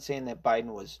got done saying that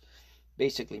Biden was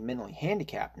basically mentally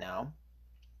handicapped now,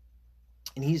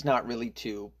 and he's not really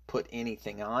to put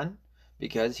anything on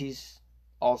because he's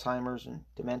Alzheimer's and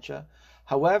dementia.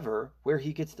 However, where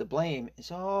he gets the blame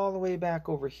is all the way back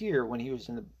over here when he was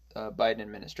in the Biden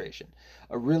administration.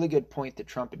 A really good point that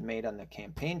Trump had made on the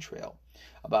campaign trail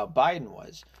about Biden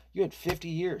was, you had 50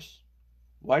 years.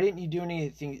 Why didn't you do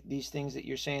anything, these things that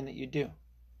you're saying that you do?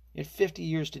 You had 50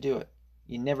 years to do it.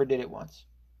 You never did it once.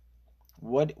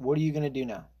 What are you going to do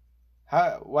now?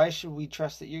 Why should we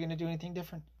trust that you're going to do anything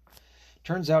different?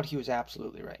 Turns out he was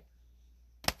absolutely right.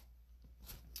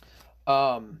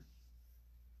 And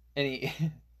he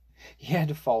had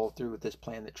to follow through with this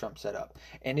plan that Trump set up.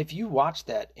 And if you watch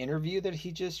that interview that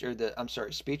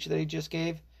speech that he just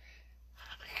gave,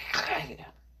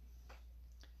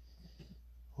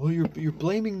 well, you're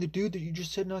blaming the dude that you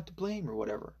just said not to blame or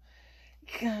whatever.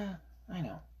 Yeah, I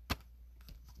know.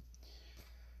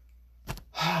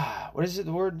 What is it?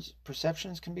 The word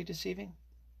perceptions can be deceiving?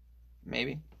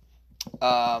 Maybe.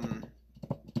 But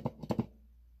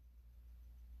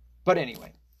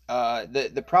anyway,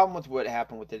 the problem with what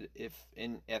happened with it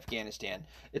in Afghanistan,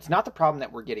 it's not the problem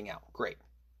that we're getting out. Great.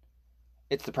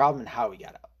 It's the problem in how we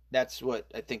got out. That's what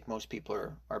I think most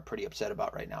people are pretty upset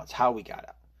about right now. It's how we got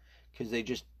out. Because they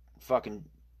just fucking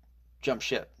jumped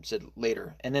ship, said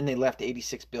later. And then they left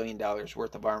 $86 billion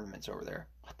worth of armaments over there.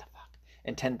 What the fuck?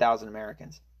 And 10,000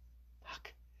 Americans.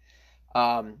 Fuck.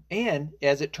 And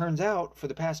as it turns out, for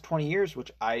the past 20 years,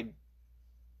 which I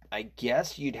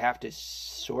guess you'd have to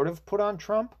sort of put on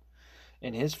Trump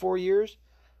in his 4 years,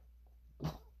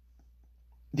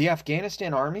 the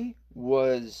Afghanistan army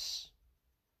was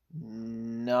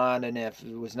not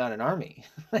an army.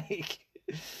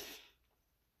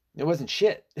 It wasn't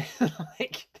shit.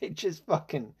 They just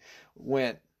fucking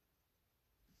went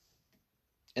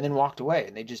and then walked away,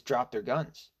 and they just dropped their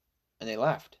guns and they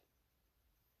left.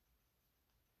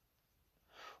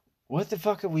 What the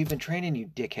fuck have we been training you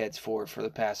dickheads for the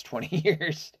past 20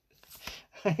 years?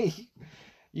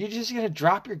 You're just gonna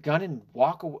drop your gun and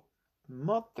walk away?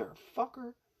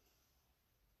 Motherfucker.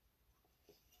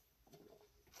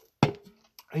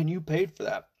 And you paid for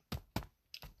that.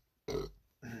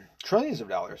 Trillions of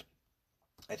dollars,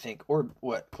 I think, or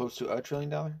what, close to $1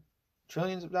 trillion?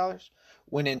 Trillions of dollars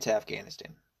went into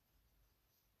Afghanistan.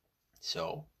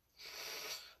 So,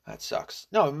 that sucks.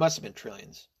 No, it must have been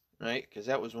trillions. right? Because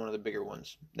that was one of the bigger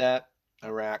ones. That,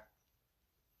 Iraq.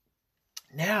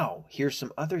 Now, here's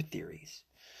some other theories,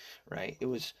 right? It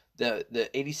was the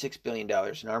 $86 billion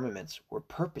in armaments were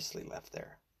purposely left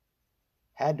there.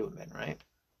 Had to have been, right?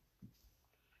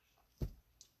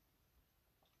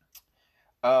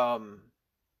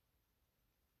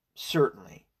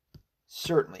 Certainly,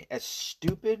 as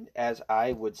stupid as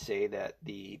I would say that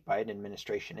the Biden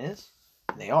administration is,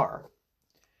 and they are,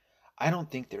 I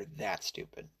don't think they're that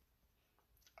stupid.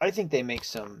 I think they make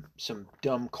some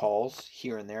dumb calls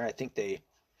here and there. I think they're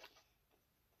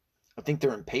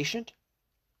impatient,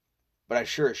 but I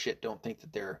sure as shit don't think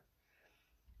that they're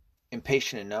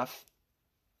impatient enough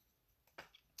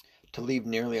to leave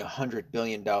nearly $100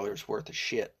 billion worth of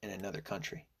shit in another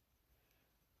country.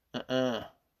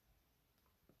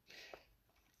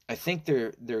 I think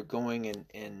they're going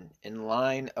in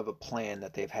line of a plan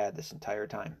that they've had this entire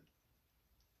time.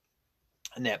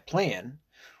 And that plan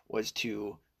was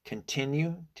to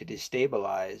continue to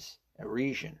destabilize a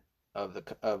region of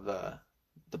the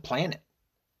planet,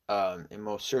 and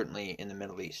most certainly in the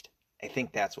Middle East. I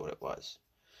think that's what it was.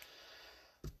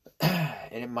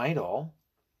 And it might all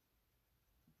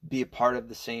be a part of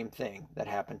the same thing that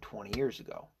happened 20 years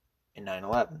ago in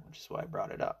 9/11, which is why I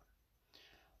brought it up.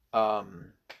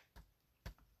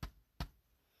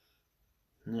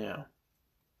 Yeah.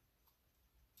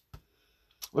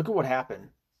 Look at what happened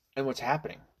and what's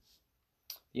happening.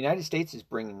 The United States is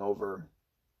bringing over,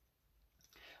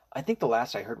 I think the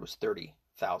last I heard was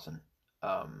 30,000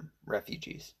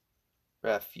 refugees.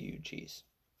 What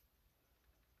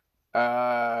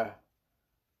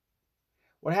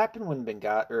happened when when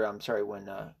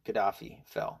Gaddafi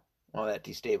fell? Well, that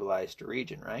destabilized the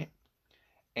region, right?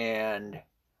 And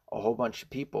a whole bunch of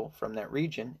people from that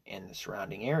region and the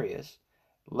surrounding areas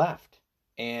left.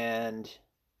 And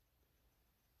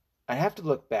I have to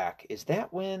look back. Is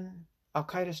that when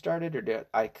Al-Qaeda started, or did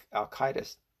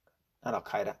ISIS,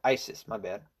 my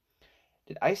bad.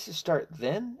 Did ISIS start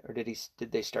then, or did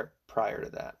they start prior to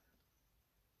that?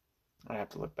 I have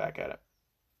to look back at it.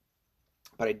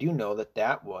 But I do know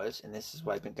that was, and this is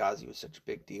why Benghazi was such a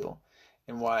big deal,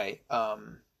 and why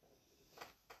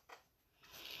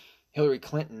Hillary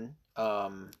Clinton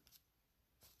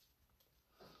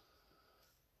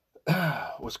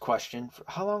was questioned for,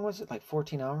 how long was it? Like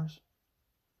 14 hours?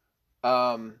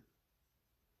 And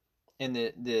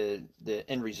the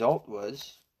end result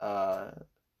was to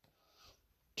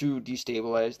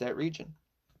destabilize that region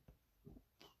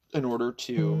in order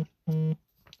to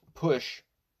push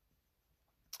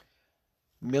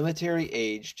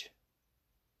military-aged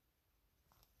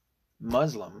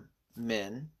Muslim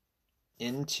men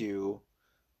into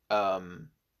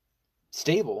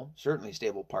certainly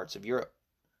stable parts of Europe.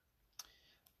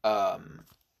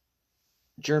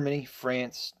 Germany,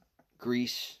 France,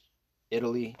 Greece,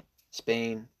 Italy,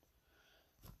 Spain,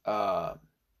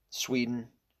 Sweden.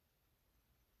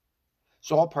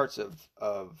 So all parts of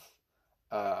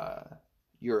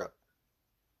Europe.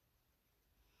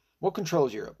 What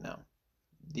controls Europe now?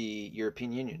 The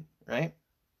European Union, right?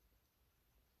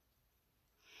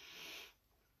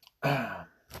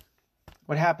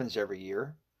 What happens every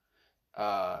year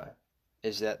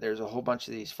is that there's a whole bunch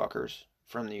of these fuckers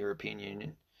from the European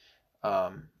Union.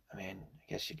 I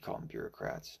guess you'd call them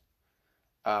bureaucrats.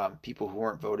 People who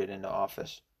weren't voted into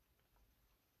office,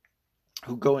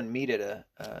 who go and meet at a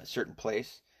certain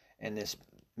place, and this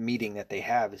meeting that they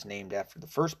have is named after the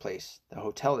first place, the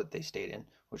hotel that they stayed in,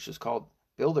 which was called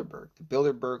Bilderberg, the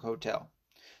Bilderberg Hotel.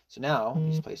 So now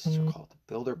these places are called the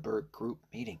Bilderberg Group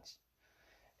meetings.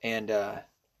 And they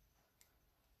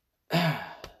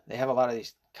have a lot of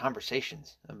these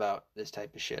conversations about this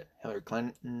type of shit. Hillary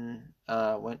Clinton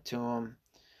went to them.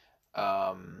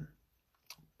 Barack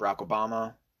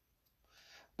Obama,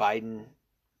 Biden,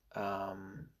 a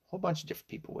whole bunch of different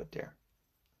people went there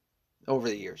over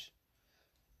the years.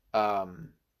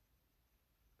 And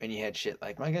you had shit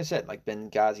like I said, like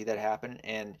Benghazi that happened.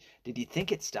 And did you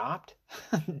think it stopped?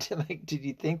 Did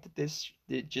you think that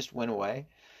it just went away?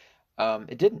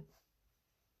 It didn't.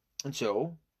 And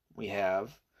so we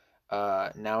have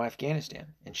now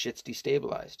Afghanistan, and shit's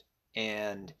destabilized.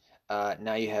 And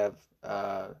now you have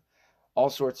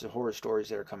all sorts of horror stories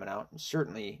that are coming out. And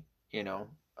certainly,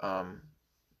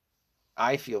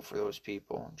 I feel for those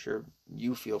people. I'm sure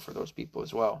you feel for those people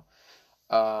as well.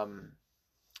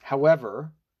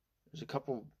 However, there's a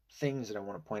couple things that I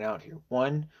want to point out here.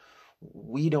 One,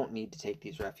 we don't need to take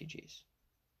these refugees.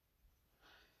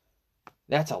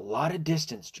 That's a lot of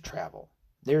distance to travel.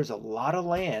 There's a lot of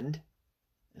land,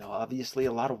 obviously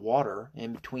a lot of water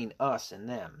in between us and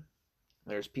them.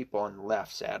 There's people on the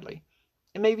left, sadly,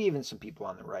 and maybe even some people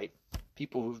on the right,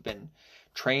 people who've been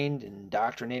trained and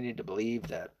indoctrinated to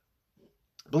believe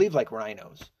like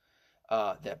rhinos,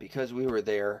 that because we were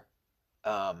there,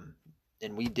 and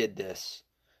we did this,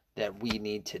 that we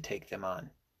need to take them on.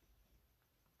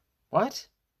 What?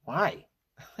 Why?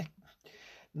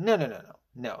 No.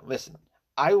 Listen,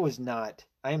 I was not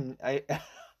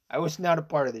a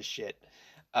part of this shit.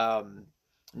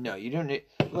 No, you don't need,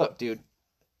 look, dude.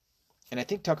 And I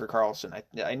think Tucker Carlson,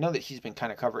 I know that he's been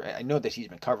kind of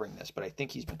covering this, but I think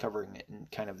he's been covering it in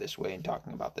kind of this way and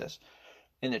talking about this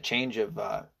in a change of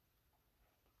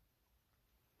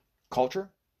culture.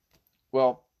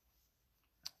 Well,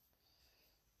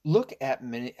 look at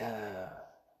Minnesota.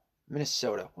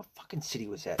 What fucking city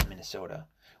was that in Minnesota?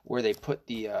 Where they put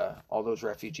the all those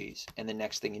refugees, and the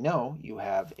next thing you know, you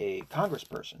have a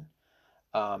congressperson,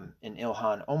 in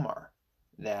Ilhan Omar,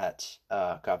 that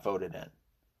got voted in.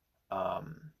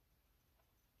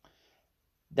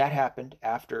 That happened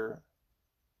after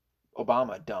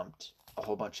Obama dumped a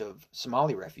whole bunch of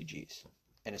Somali refugees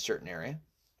in a certain area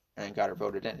and got her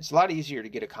voted in. It's a lot easier to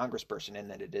get a congressperson in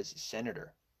than it is a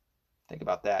senator. Think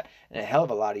about that. And a hell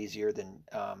of a lot easier than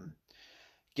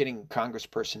getting a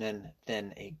congressperson in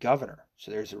than a governor.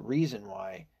 So there's a reason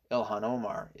why Ilhan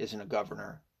Omar isn't a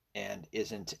governor and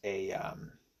isn't a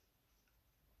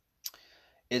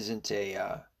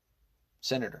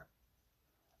senator.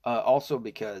 Also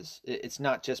because it's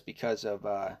not just because of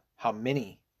how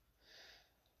many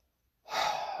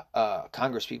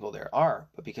Congress people there are,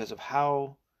 but because of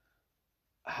how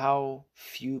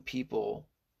few people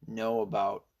know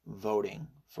about voting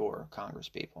for Congress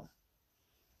people.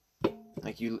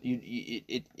 Like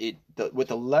with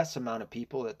the less amount of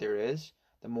people that there is,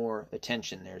 the more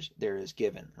attention there is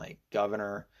given. Like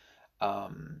governor,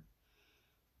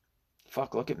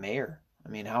 look at mayor. I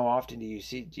mean, how often do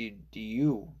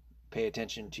you pay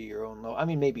attention to your own I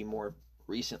mean, maybe more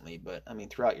recently, but I mean,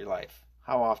 throughout your life,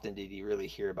 how often did you really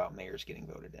hear about mayors getting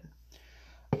voted in?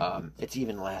 It's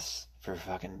even less for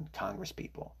fucking Congress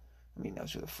people. I mean,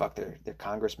 knows who the fuck their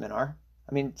congressmen are?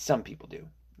 I mean, some people do,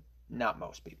 not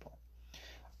most people.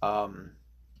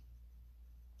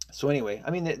 So anyway,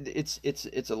 I mean,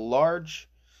 it's a large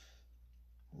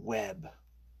web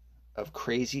of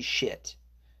crazy shit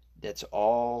that's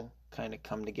all kind of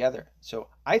come together. So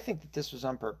I think that this was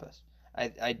on purpose.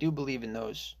 I do believe in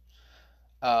those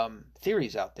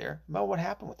theories out there about what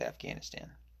happened with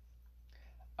Afghanistan.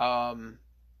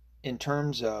 In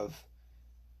terms of,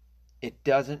 it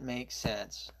doesn't make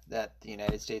sense that the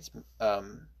United States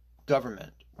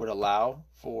government would allow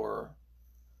for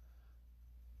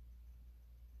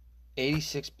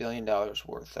 $86 billion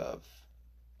worth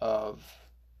of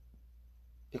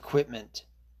equipment,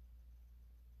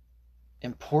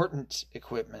 important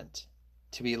equipment,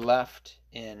 to be left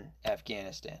in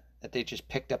Afghanistan, that they just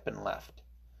picked up and left.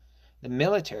 The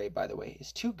military, by the way,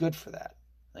 is too good for that.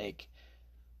 Like,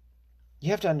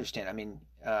 you have to understand, I mean,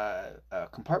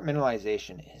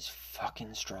 compartmentalization is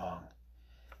fucking strong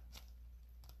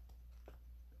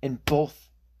in both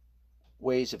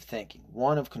ways of thinking.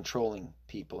 One, of controlling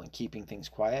people and keeping things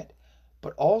quiet,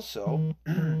 but also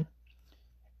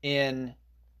in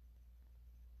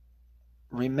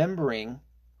remembering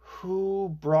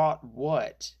who brought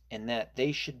what and that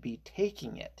they should be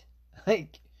taking it.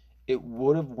 Like, it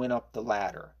would have went up the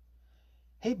ladder.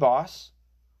 Hey, boss,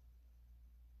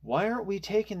 why aren't we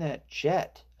taking that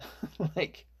jet?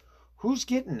 Like, who's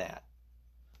getting that?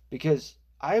 Because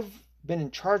I've been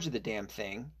in charge of the damn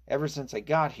thing ever since I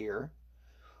got here.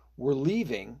 We're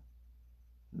leaving.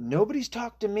 Nobody's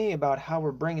talked to me about how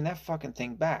we're bringing that fucking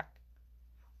thing back.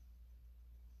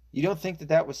 You don't think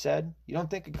that was said? You don't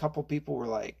think a couple people were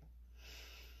like,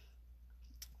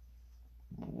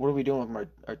 what are we doing with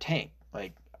our tank?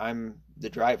 Like, I'm the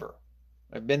driver.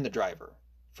 I've been the driver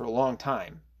for a long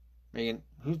time. I mean,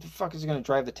 who the fuck is going to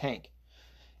drive the tank?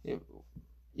 You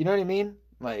know what I mean?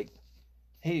 Like,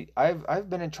 hey, I've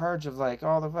been in charge of like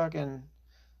all the fucking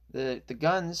the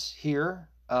guns here.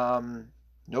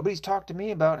 Nobody's talked to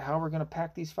me about how we're going to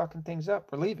pack these fucking things up.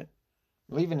 We're leaving.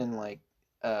 We're leaving in like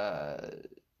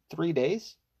 3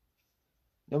 days.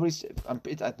 I'm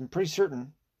pretty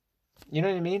certain. You know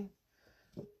what I mean?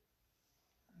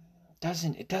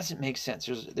 It doesn't make sense.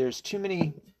 There's too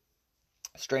many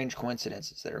strange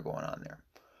coincidences that are going on there.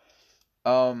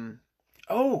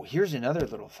 Oh, here's another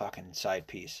little fucking side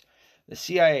piece. The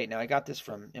CIA. Now, I got this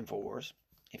from InfoWars.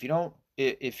 If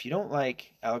you don't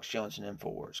like Alex Jones and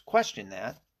InfoWars, question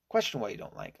that. Question why you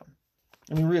don't like him.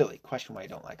 I mean, really, question why you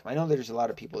don't like him. I know there's a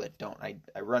lot of people that don't. I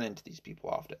run into these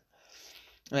people often.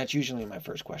 And that's usually my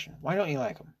first question. Why don't you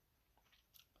like him?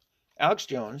 Alex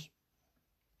Jones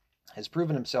has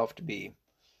proven himself to be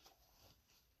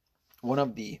one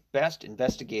of the best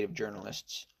investigative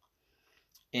journalists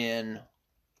in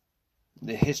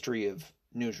the history of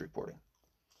news reporting.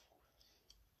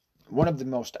 One of the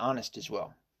most honest as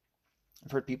well.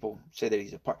 I've heard people say that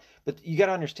he's a part, but you got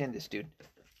to understand this, dude.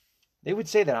 They would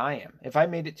say that I am. If I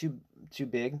made it too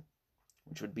big,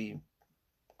 which would be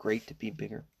great to be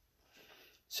bigger.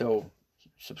 So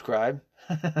subscribe.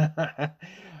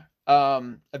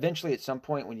 Eventually, at some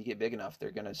point, when you get big enough,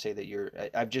 they're gonna say that you're.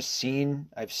 I've seen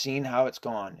how it's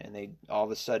gone, and they all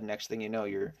of a sudden, next thing you know,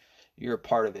 you're a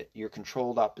part of it. You're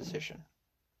controlled opposition.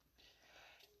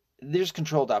 There's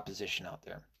controlled opposition out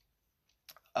there.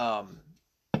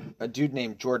 A dude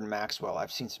named Jordan Maxwell.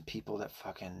 I've seen some people that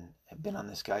fucking have been on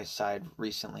this guy's side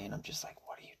recently, and I'm just like,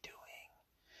 what are you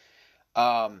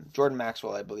doing? Jordan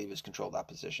Maxwell, I believe, is controlled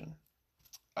opposition.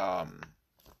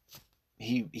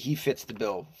 He fits the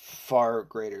bill far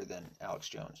greater than Alex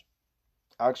Jones.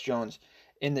 Alex Jones,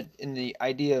 in the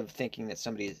idea of thinking that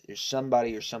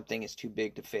somebody or something is too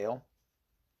big to fail,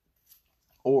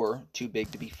 or too big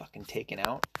to be fucking taken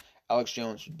out, Alex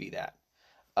Jones would be that.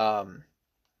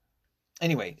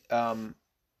 Anyway,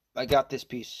 I got this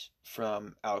piece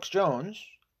from Alex Jones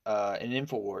in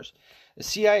InfoWars. The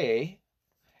CIA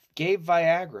gave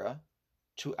Viagra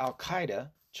to Al-Qaeda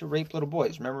to rape little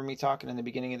boys. Remember me talking in the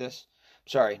beginning of this?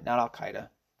 Sorry, not Al-Qaeda.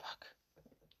 Fuck.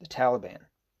 The Taliban.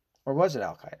 Or was it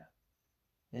Al-Qaeda?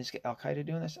 Is Al-Qaeda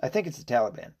doing this? I think it's the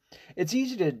Taliban. It's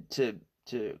easy to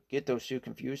get those two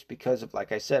confused because of,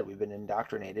 like I said, we've been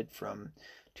indoctrinated from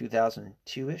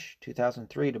 2002-ish,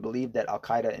 2003 to believe that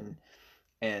Al-Qaeda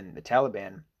and the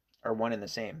Taliban are one and the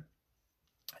same.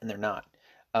 And they're not.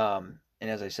 And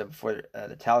as I said before,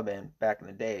 the Taliban back in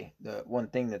the day, the one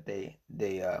thing that they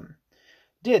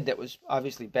did that was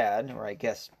obviously bad, or I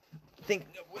guess think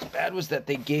was bad, was that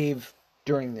they gave,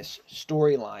 during this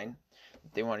storyline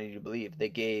that they wanted you to believe, they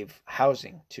gave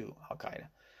housing to Al-Qaeda.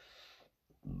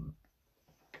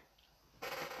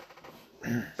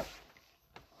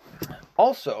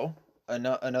 Also,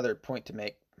 another point to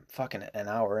make, fucking an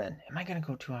hour in. Am I going to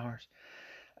go 2 hours?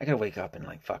 I got to wake up in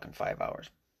like fucking 5 hours.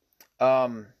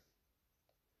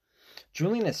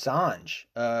 Julian Assange,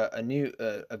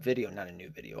 a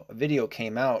video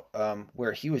came out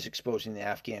where he was exposing the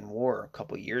Afghan war a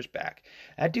couple years back.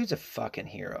 That dude's a fucking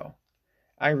hero.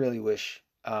 I really wish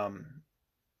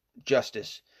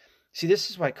justice. See, this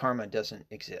is why karma doesn't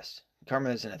exist. Karma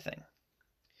isn't a thing.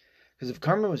 Because if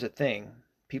karma was a thing,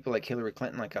 people like Hillary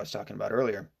Clinton, like I was talking about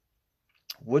earlier,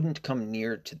 wouldn't come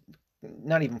near to,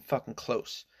 not even fucking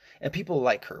close. And people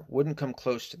like her wouldn't come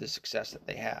close to the success that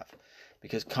they have.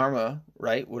 Because karma,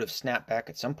 right, would have snapped back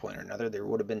at some point or another. There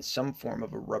would have been some form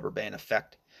of a rubber band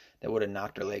effect that would have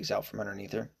knocked her legs out from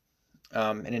underneath her.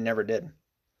 And it never did.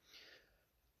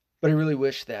 But I really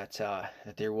wish that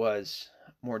there was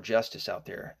more justice out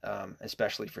there,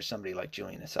 especially for somebody like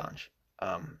Julian Assange.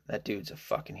 That dude's a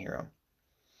fucking hero.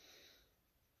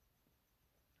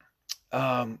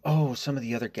 Some of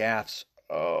the other gaffes.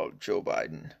 Oh, Joe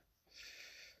Biden.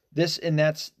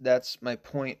 That's my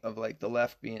point of like the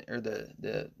left being, or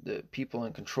the people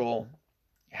in control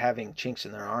having chinks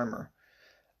in their armor,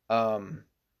 and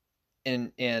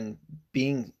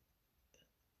being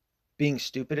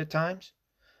stupid at times,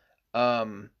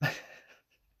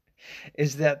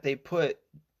 is that they put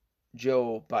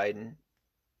Joe Biden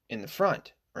in the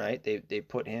front, right? They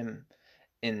put him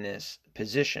in this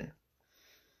position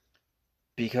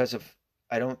because of,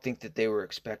 I don't think that they were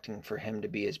expecting for him to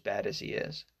be as bad as he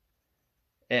is.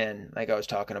 And like I was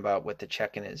talking about with the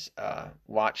checking his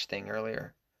watch thing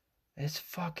earlier, this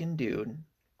fucking dude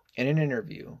in an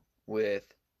interview with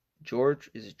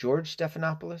George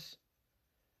Stephanopoulos?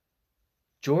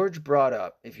 George brought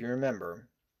up, if you remember,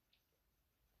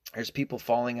 there's people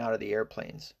falling out of the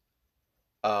airplanes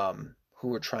who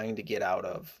were trying to get out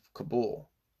of Kabul.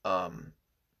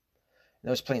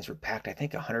 Those planes were packed, I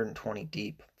think, 120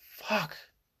 deep. Fuck.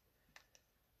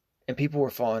 And people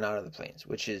were falling out of the planes,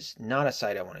 which is not a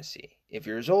sight I want to see. If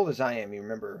you're as old as I am, you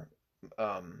remember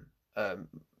a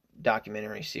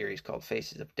documentary series called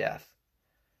Faces of Death.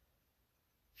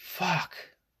 Fuck.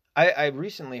 I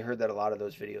recently heard that a lot of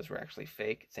those videos were actually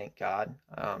fake, thank God.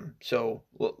 So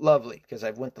lovely, because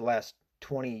I've went the last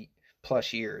 20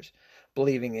 plus years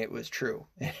believing it was true,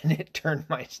 and it turned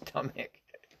my stomach.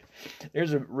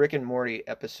 There's a Rick and Morty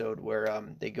episode where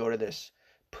they go to this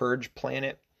purge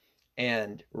planet,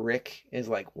 and Rick is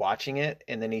like watching it,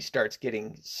 and then he starts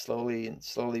getting slowly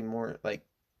more like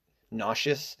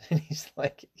nauseous, and he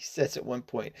says at one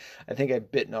point, I think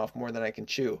I've bitten off more than I can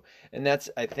chew. And that's,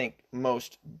 I think,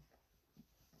 most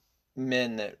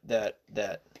men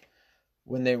that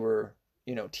when they were,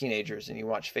 teenagers and you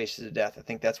watch Faces of Death, I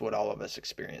think that's what all of us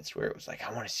experienced, where it was like,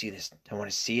 I want to see this, I want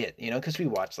to see it, because we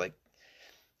watch like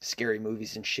scary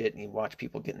movies and shit, and you watch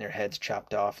people getting their heads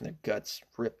chopped off and their guts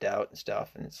ripped out and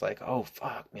stuff, and it's like, oh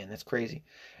fuck, man, that's crazy.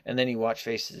 And then you watch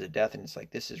Faces of Death and it's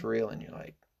like, this is real, and you're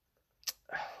like,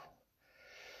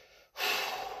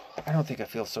 I don't think I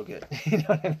feel so good. You know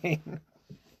what I mean?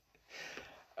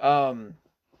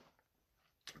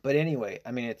 But anyway,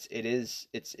 I mean,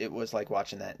 it was like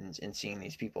watching that and seeing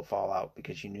these people fall out,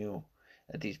 because you knew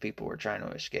that these people were trying to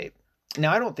escape.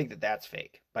 Now, I don't think that that's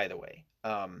fake, by the way.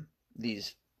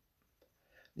 These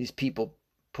people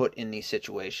put in these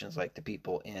situations, like the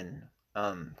people in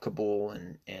Kabul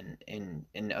and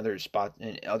in other spots,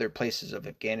 in other places of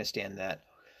Afghanistan that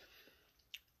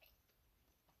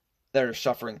are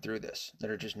suffering through this,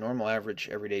 that are just normal, average,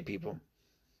 everyday people.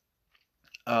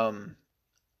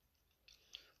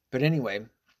 But anyway,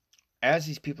 as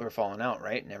these people are falling out,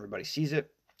 right, and everybody sees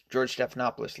it, George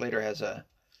Stephanopoulos later has a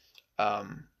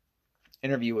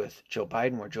interview with Joe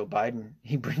Biden, where Joe Biden,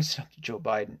 he brings it up to Joe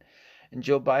Biden, and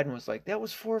Joe Biden was like, that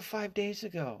was 4 or 5 days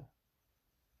ago.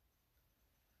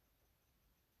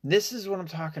 This is what I'm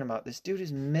talking about. This dude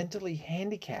is mentally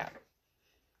handicapped.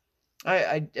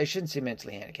 I shouldn't say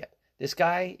mentally handicapped. This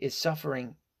guy is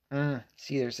suffering.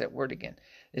 See, there's that word again.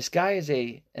 This guy is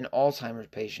an Alzheimer's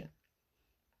patient.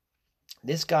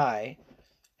 This guy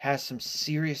has some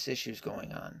serious issues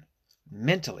going on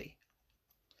mentally.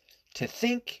 To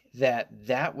think that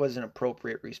that was an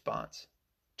appropriate response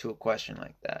to a question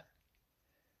like that.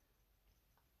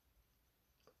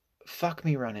 Fuck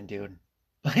me running, dude.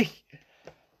 Like,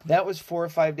 that was 4 or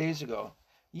 5 days ago.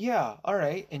 Yeah, all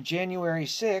right. And January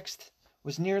 6th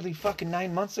was nearly fucking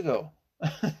 9 months ago.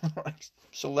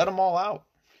 So let them all out.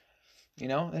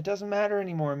 It doesn't matter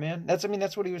anymore, man. That's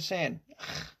what he was saying.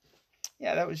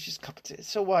 Yeah, that was just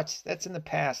so what? That's in the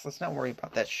past. Let's not worry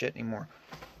about that shit anymore.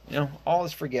 All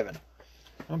is forgiven.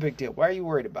 No big deal. Why are you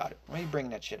worried about it? Why are you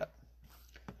bringing that shit up?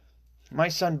 My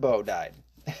son Bo died.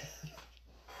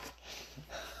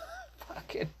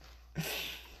 Fucking.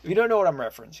 If you don't know what I'm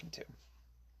referencing to,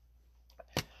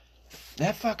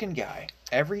 that fucking guy,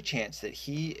 every time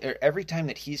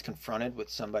that he's confronted with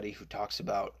somebody who talks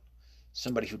about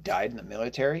somebody who died in the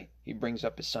military, he brings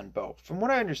up his son Bo. From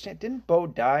what I understand, didn't Bo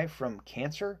die from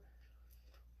cancer?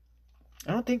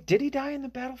 Did he die in the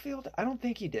battlefield? I don't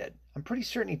think he did. I'm pretty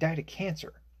certain he died of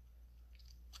cancer.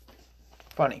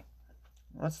 Funny.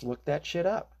 Let's look that shit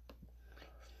up.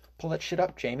 Pull that shit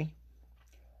up, Jamie.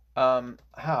 How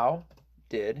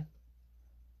do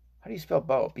you spell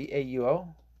Bo?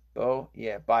 B-A-U-O? Bo,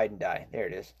 yeah, Biden died. There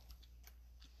it is.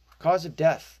 Cause of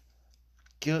death.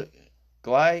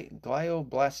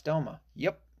 Glioblastoma.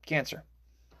 Yep, cancer.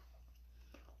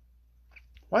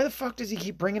 Why the fuck does he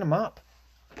keep bringing him up?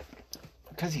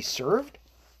 Because he served?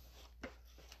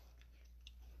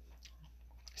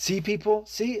 See, people?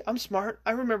 See, I'm smart.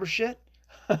 I remember shit.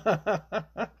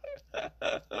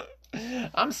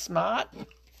 I'm smart.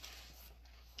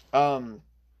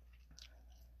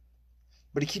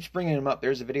 But he keeps bringing him up.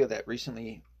 There's a video that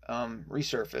recently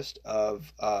resurfaced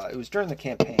of, it was during the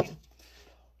campaign.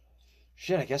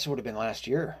 Shit, I guess it would have been last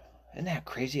year. Isn't that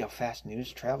crazy how fast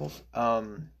news travels?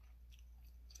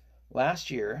 Last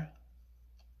year,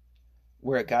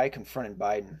 where a guy confronted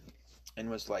Biden and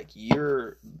was like,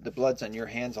 the blood's on your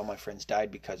hands, all my friends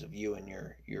died because of you and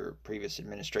your previous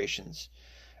administration's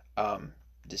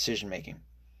decision making.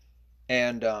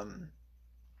 And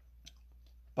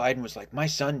Biden was like, my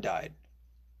son died.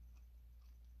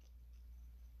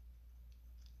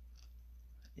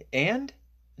 And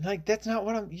like, that's not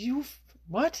what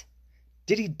what?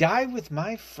 Did he die with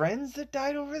my friends that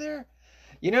died over there?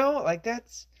 Like,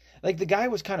 that's like, the guy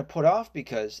was kind of put off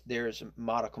because there's a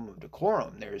modicum of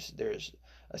decorum. There's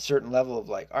a certain level of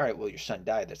like, all right, well, your son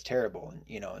died. That's terrible. And,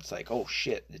 it's like, oh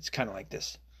shit. It's kind of like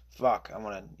this, fuck, I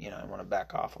want to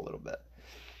back off a little bit.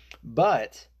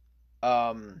 But,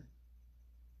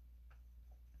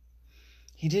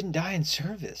 he didn't die in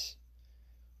service.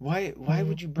 Why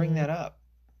would you bring that up?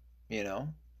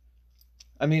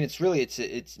 I mean, it's really,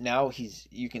 it's now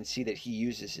you can see that he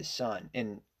uses his son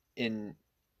in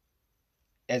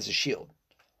as a shield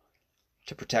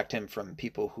to protect him from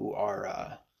people who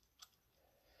are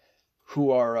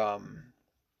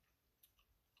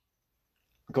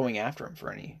going after him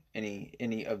for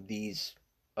any of these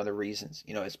other reasons,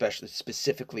 especially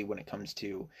specifically when it comes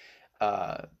to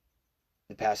the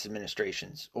past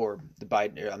administrations, or the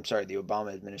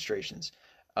Obama administration's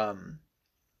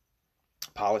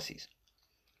policies.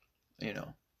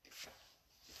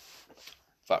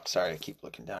 Fuck, sorry, I keep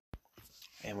looking down.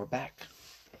 And we're back.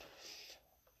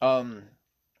 But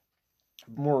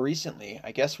more recently,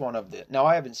 I guess one of the... Now,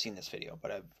 I haven't seen this video,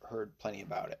 but I've heard plenty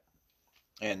about it.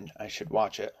 And I should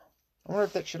watch it. I wonder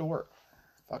if that should work.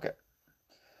 Fuck it.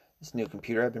 This new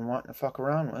computer I've been wanting to fuck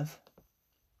around with.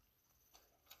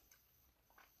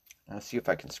 Let's see if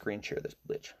I can screen share this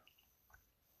bitch.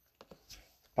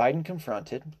 Biden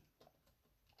confronted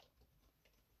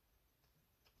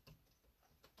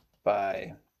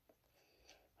by...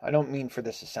 I don't mean for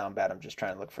this to sound bad. I'm just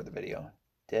trying to look for the video.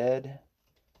 Dead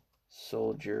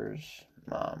soldier's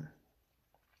mom.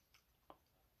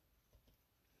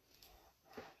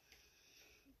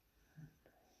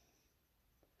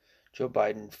 Joe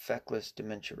Biden, feckless,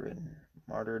 dementia-ridden,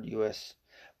 martyred U.S.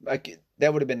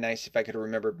 That would have been nice if I could have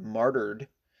remembered martyred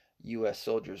U.S.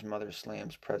 soldier's mother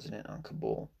slams president on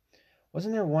Kabul.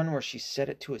 Wasn't there one where she said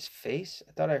it to his face?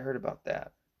 I thought I heard about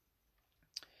that.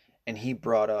 And he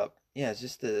brought up, yeah, is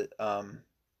this the,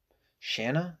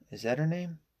 Shanna? Is that her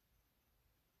name?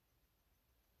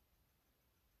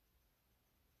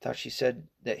 Thought she said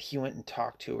that he went and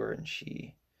talked to her and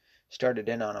she started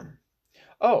in on him.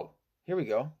 Oh, here we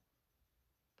go.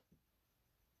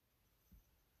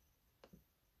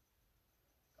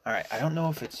 All right, I don't know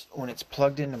if it's when it's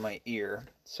plugged into my ear,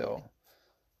 so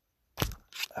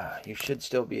you should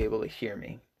still be able to hear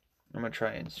me. I'm going to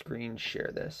try and screen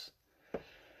share this.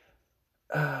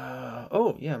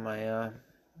 Oh, yeah, my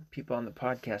people on the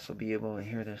podcast will be able to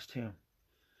hear this too.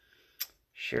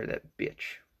 Share that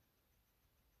bitch.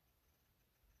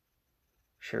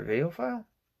 Share video file?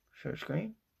 Share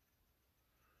screen?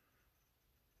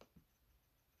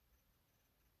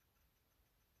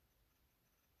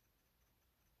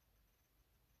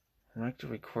 I like to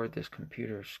record this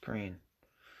computer screen.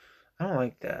 I don't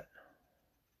like that.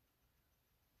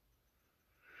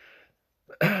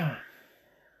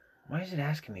 Why is it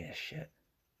asking me this shit?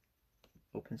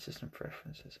 Open system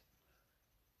preferences.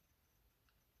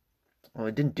 Well,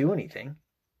 it didn't do anything.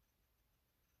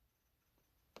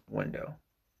 Window.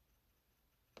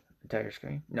 Entire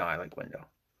screen? No, I like window.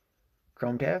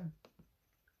 Chrome tab?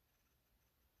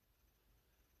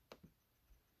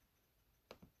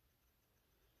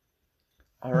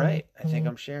 All right, I think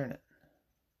I'm sharing it.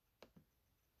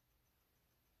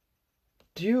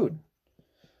 Dude,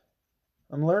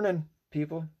 I'm learning,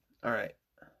 people. All right.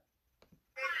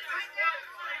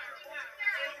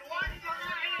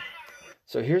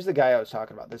 So here's the guy I was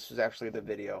talking about. This was actually the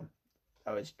video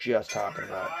I was just talking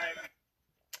about.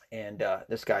 And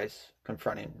this guy's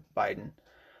confronting Biden.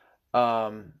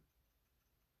 And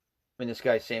this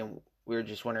guy's saying, we were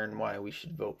just wondering why we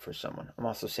should vote for someone. I'm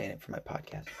also saying it for my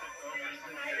podcast.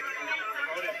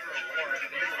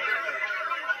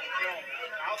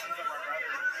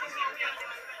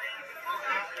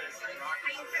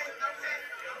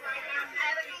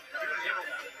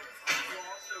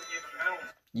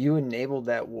 You enabled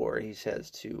that war, he says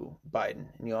to Biden.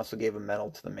 And you also gave a medal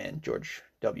to the man, George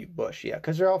W. Bush. Yeah,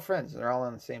 because they're all friends. They're all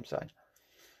on the same side.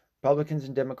 Republicans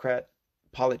and Democrat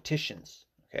politicians,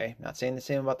 okay? Not saying the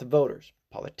same about the voters.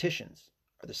 Politicians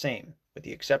are the same, with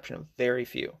the exception of very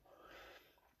few.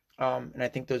 And I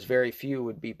think those very few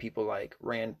would be people like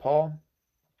Rand Paul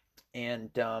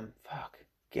and, Tulsi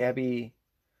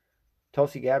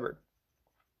Gabbard.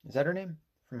 Is that her name?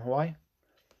 From Hawaii?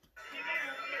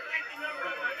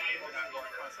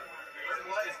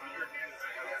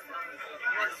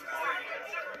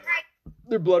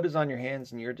 Their blood is on your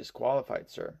hands and you're disqualified,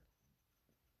 sir.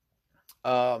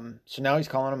 So now he's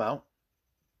calling him out.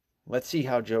 Let's see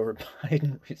how Joe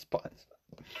Biden responds.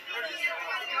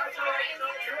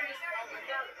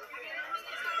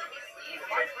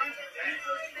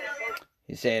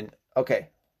 He's saying, okay.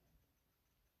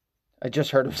 I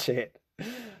just heard him say it.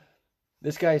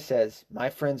 This guy says, my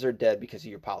friends are dead because of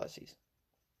your policies.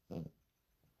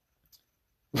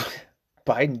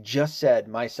 Biden just said,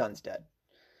 my son's dead.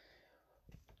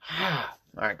 All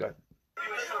right, go ahead.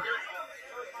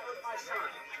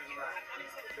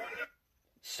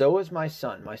 So is my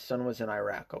son. My son was in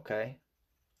Iraq, okay?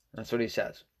 That's what he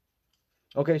says.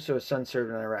 Okay, so his son served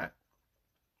in Iraq.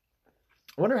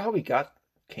 I wonder how he got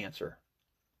cancer.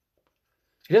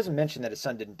 He doesn't mention that his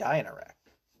son didn't die in Iraq.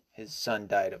 His son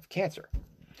died of cancer.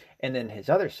 And then his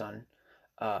other son,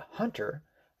 Hunter,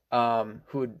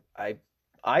 who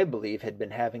I believe had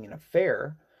been having an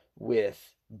affair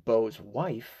with Bo's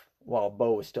wife while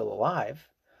Bo was still alive,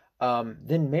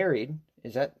 then married.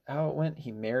 Is that how it went?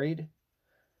 He married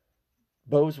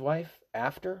Bo's wife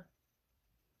after?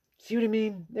 See what I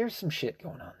mean? There's some shit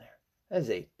going on there. That is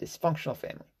a dysfunctional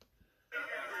family.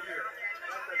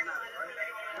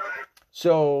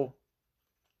 So,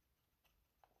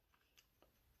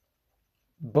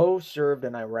 Bo served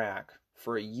in Iraq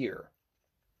for a year.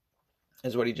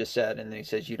 is what he just said. And then he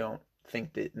says, you don't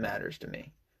think that it matters to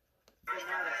me.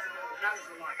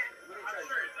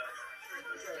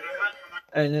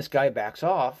 And this guy backs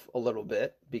off a little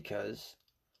bit because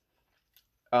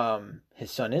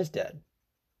his son is dead.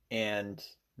 And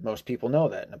most people know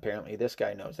that. And apparently this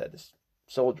guy knows that, this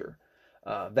soldier,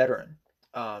 veteran.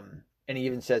 And he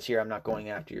even says here, I'm not going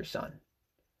after your son.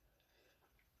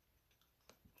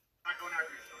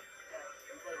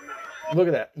 Look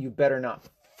at that. You better not.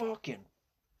 Fucking.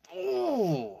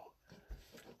 Oh.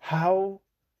 How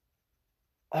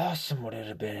awesome would it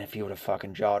have been if he would have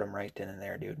fucking jawed him right then and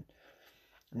there, dude.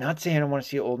 I'm not saying I want to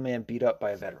see an old man beat up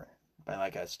by a veteran. By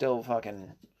like a still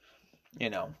fucking,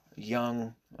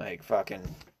 young, like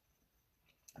fucking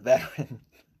veteran.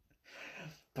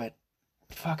 But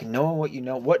fucking knowing what you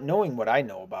know, knowing what I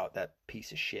know about that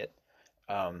piece of shit,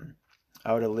 I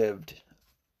would have lived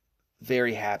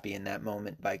very happy in that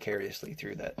moment vicariously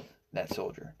through that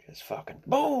soldier. Just fucking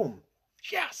boom!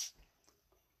 Yes!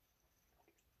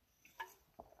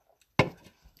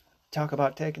 Talk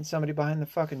about taking somebody behind the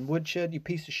fucking woodshed, you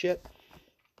piece of shit.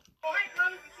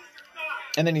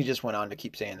 And then he just went on to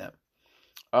keep saying that.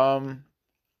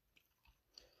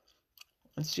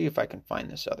 Let's see if I can find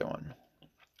this other one.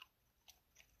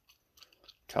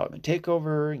 Taliban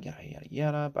takeover, yada, yada,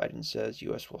 yada. Biden says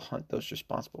U.S. will hunt those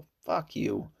responsible. Fuck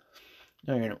you.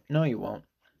 No, you won't.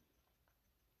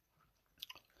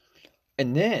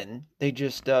 And then they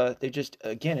just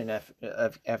again in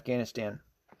Afghanistan,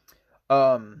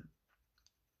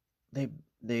 they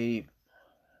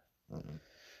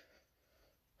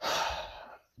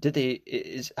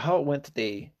is how it went that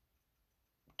they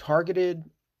targeted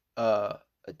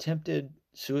attempted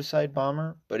suicide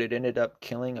bomber, but it ended up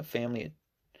killing a family.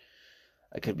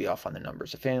 I could be off on the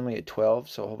numbers. A family of 12,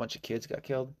 so a whole bunch of kids got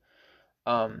killed.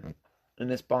 In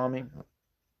this bombing.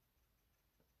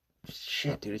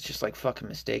 Shit, dude, it's just like fucking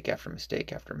mistake after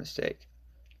mistake after mistake.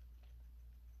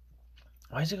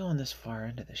 Why is it going this far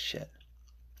into this shit?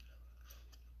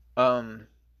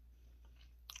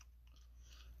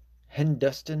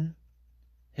 Hindustan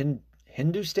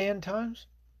Times?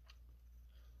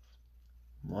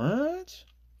 What?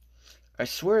 I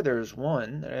swear there's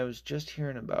one that I was just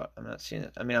hearing about. I'm not seeing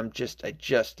it. I mean, I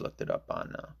just looked it up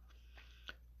on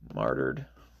Martyred.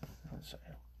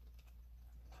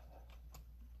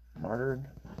 Martyred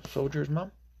Soldier's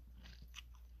Mom.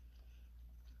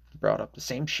 Brought up the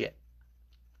same shit.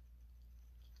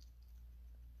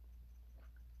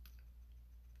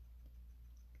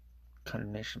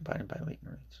 Condemnation by elite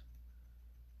Marines.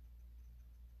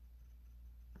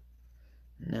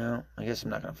 No, I guess I'm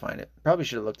not going to find it. Probably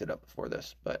should have looked it up before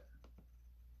this, but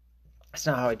that's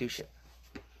not how I do shit.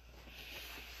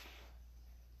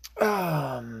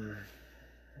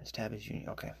 This tab is union.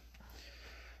 Okay.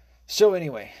 So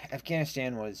anyway,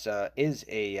 Afghanistan is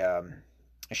a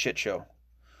shit show.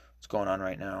 What's going on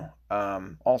right now?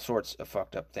 All sorts of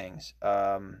fucked up things.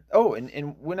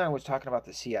 And when I was talking about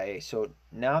the CIA, so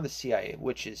now the CIA,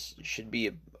 which should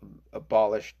be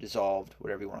abolished, dissolved,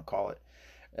 whatever you want to call it,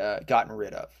 gotten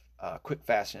rid of, quick,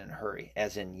 fast, and in a hurry,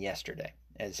 as in yesterday,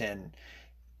 as in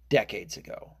decades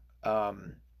ago,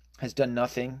 has done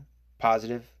nothing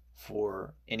positive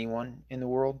for anyone in the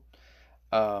world.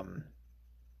 I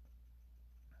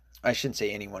shouldn't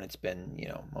say anyone. It's been,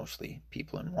 mostly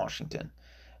people in Washington,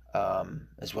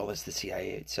 as well as the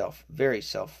CIA itself. Very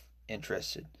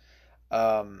self-interested.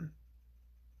 Them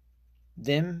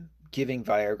giving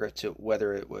Viagra to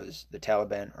whether it was the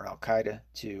Taliban or Al Qaeda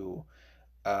to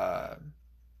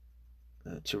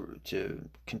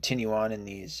continue on in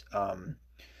these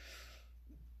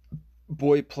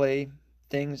boy play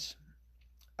things,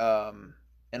 and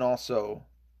also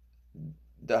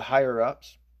the higher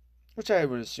ups, which I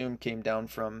would assume came down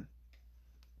from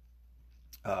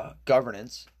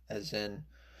governance, as in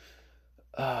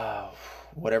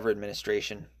whatever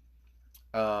administration.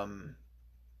 No,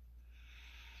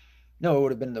 it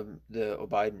would have been the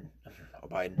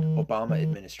Obama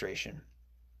administration,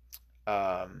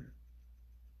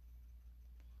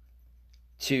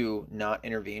 to not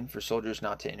intervene, for soldiers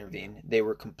not to intervene. They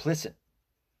were complicit,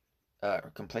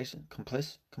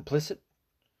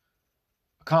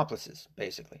 accomplices,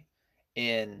 basically,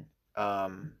 in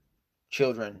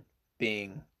children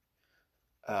being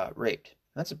raped.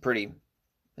 That's a pretty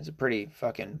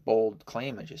fucking bold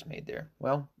claim I just made there.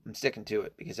 Well, I'm sticking to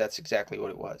it because that's exactly what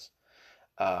it was.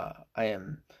 I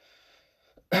am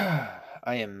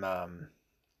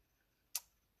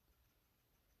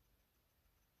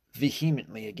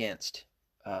vehemently against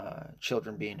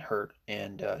children being hurt,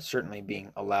 and certainly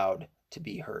being allowed to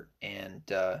be hurt, and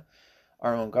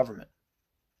our own government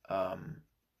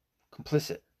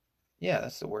complicit Yeah,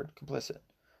 that's the word, complicit.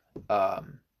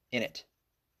 In it,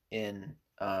 in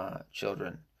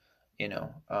children.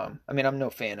 I mean, I'm no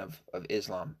fan of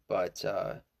Islam, but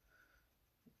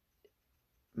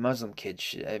Muslim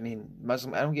kids. I mean,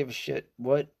 Muslim. I don't give a shit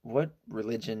what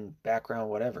religion, background,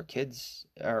 whatever. Kids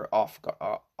are off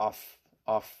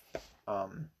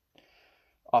um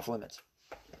off limits,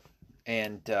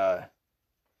 and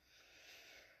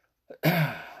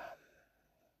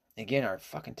again, our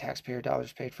fucking taxpayer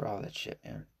dollars paid for all that shit,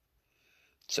 man.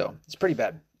 So it's pretty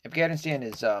bad. Afghanistan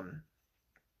is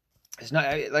it's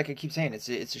not, like I keep saying, it's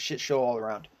a shit show all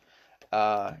around.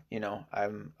 I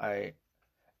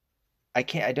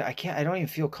don't even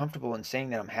feel comfortable in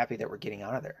saying that I'm happy that we're getting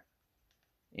out of there.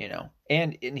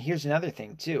 And here's another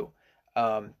thing too,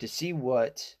 to see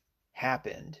what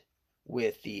happened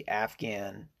with the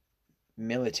Afghan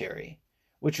military,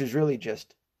 which was really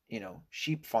just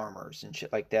sheep farmers and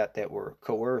shit like that that were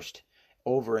coerced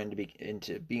over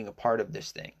into being a part of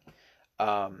this thing,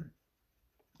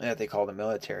 that they call the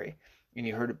military. And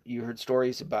you heard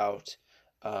stories about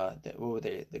what were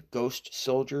they, the ghost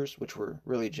soldiers, which were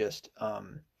really just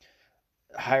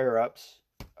higher ups,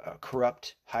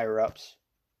 corrupt higher ups,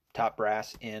 top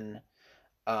brass in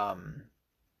um,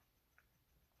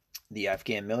 the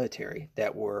Afghan military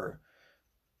that were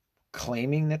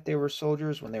claiming that they were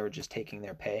soldiers when they were just taking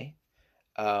their pay.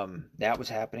 That was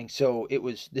happening. So it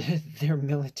was their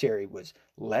military was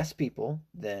less people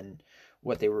than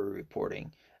what they were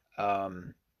reporting,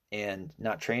 and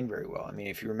not trained very well. I mean,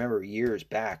 if you remember years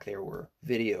back, there were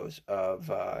videos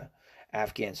of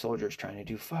Afghan soldiers trying to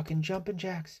do fucking jumping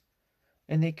jacks,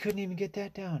 and they couldn't even get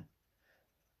that down.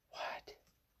 What?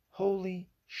 Holy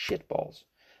shitballs.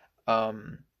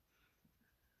 Um,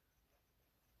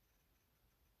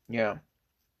 yeah,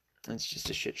 it's just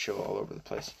a shit show all over the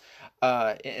place.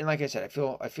 And like I said, I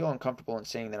feel uncomfortable in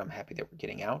saying that I'm happy that we're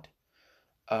getting out.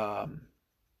 Um,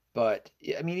 but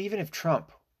I mean, even if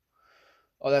Trump,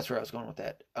 oh, that's where I was going with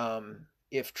that.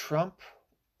 If Trump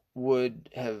would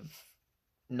have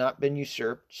not been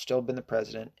usurped, still been the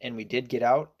president, and we did get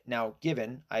out, now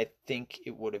given, I think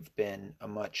it would have been a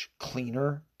much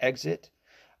cleaner exit.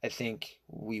 I think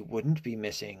we wouldn't be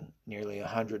missing nearly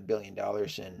 $100 billion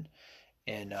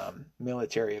in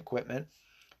military equipment.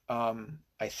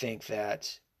 I think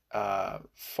that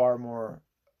far more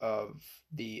of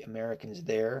the Americans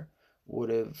there would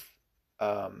have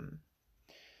um,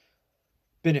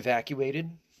 been evacuated.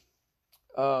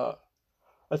 Uh,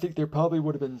 I think there probably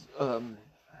would have been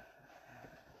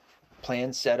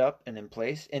plans set up and in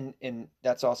place, and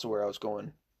that's also where I was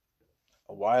going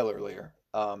a while earlier.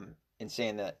 In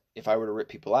saying that if I were to rip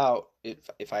people out,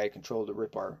 if I had control to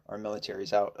rip our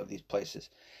militaries out of these places,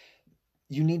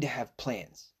 you need to have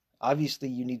plans. Obviously,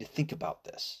 you need to think about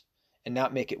this and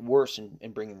not make it worse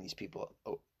in bringing these people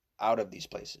out of these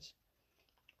places,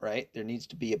 right? There needs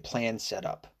to be a plan set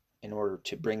up in order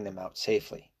to bring them out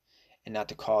safely and not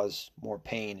to cause more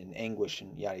pain and anguish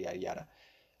and yada yada yada.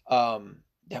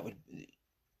 That would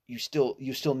you still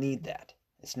need that.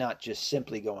 It's not just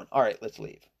simply going, all right, let's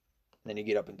leave. And then you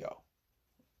get up and go.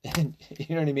 And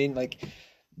you know what I mean? Like,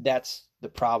 that's the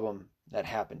problem that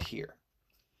happened here.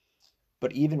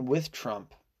 But even with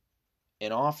Trump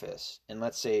in office, and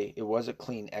let's say it was a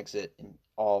clean exit and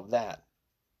all of that,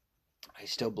 I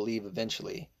still believe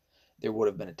eventually there would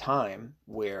have been a time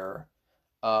where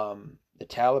the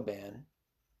Taliban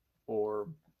or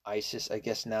ISIS, I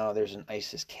guess now there's an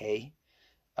ISIS K.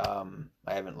 I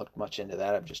haven't looked much into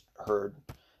that. I've just heard.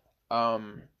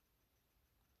 Um,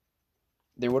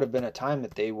 there would have been a time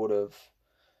that they would have,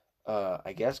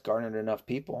 I guess, garnered enough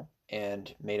people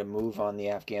and made a move on the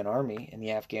Afghan army, and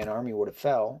the Afghan army would have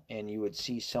fell, and you would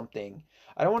see something.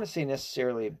 I don't want to say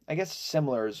necessarily. I guess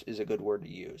similar is a good word to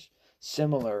use.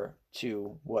 Similar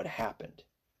to what happened,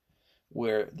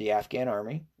 where the Afghan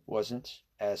army wasn't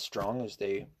as strong as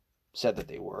they said that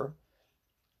they were,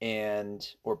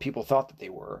 and or people thought that they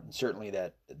were, and certainly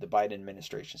that the Biden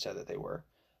administration said that they were,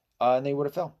 and they would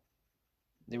have fell.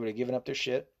 They would have given up their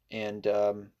shit, and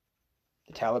the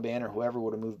Taliban or whoever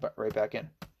would have moved right back in.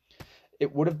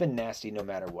 It would have been nasty no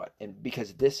matter what, and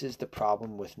because this is the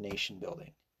problem with nation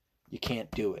building, you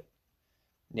can't do it.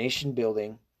 Nation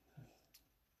building,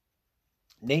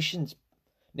 nations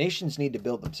nations need to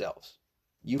build themselves.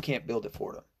 You can't build it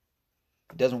for them.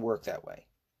 It doesn't work that way.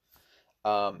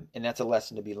 And that's a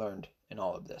lesson to be learned in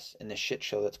all of this, in the shit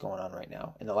show that's going on right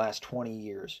now. In the last 20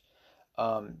 years,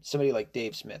 somebody like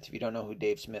Dave Smith. If you don't know who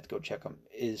Dave Smith, go check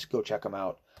him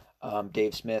out.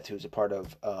 Dave Smith, who's a part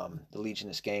of the Legion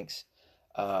of Skanks,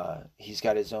 he's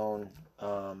got his own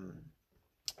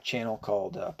channel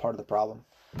called Part of the Problem.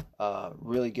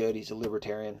 Really good. He's a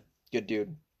libertarian, good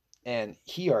dude. And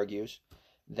he argues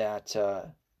that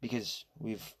because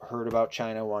we've heard about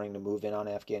China wanting to move in on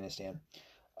Afghanistan,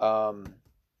 um,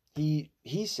 he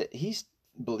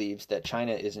believes that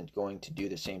China isn't going to do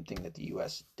the same thing that the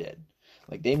U.S. did.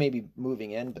 Like they may be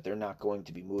moving in, but they're not going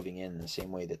to be moving in the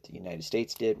same way that the United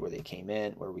States did, where we came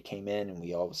in, and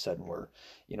we all of a sudden were,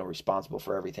 responsible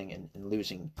for everything and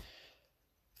losing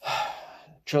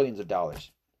trillions of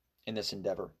dollars in this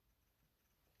endeavor,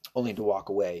 only to walk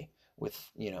away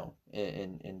with,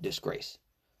 in disgrace.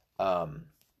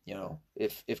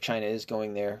 If China is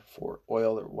going there for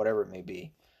oil or whatever it may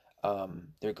be,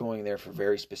 they're going there for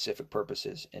very specific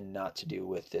purposes and not to do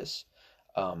with this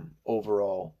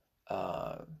overall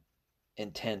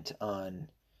intent on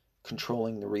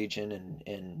controlling the region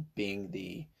and being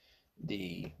the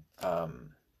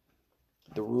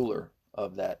ruler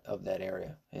of that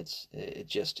area.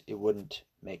 It wouldn't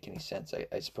make any sense,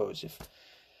 I suppose, if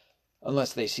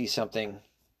unless they see something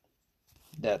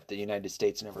that the United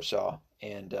States never saw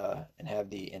and have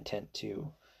the intent to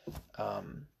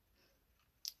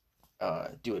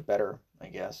do it better, I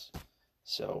guess.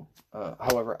 So,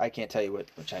 however, I can't tell you what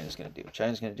China's going to do.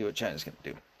 China's going to do what China's going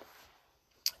to do.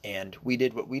 And we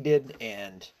did what we did,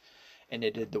 and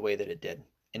it did the way that it did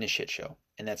in a shit show,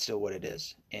 and that's still what it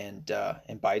is. And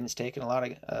Biden's taken a lot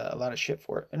of shit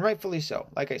for it, and rightfully so.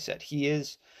 Like I said, he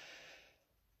is.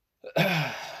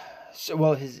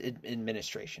 His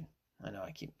administration. I know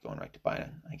I keep going right to Biden.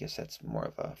 I guess that's more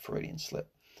of a Freudian slip,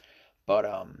 but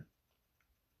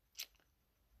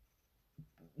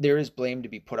there is blame to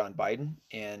be put on Biden,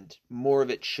 and more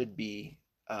of it should be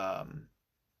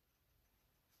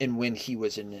in when he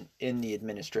was in the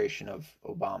administration of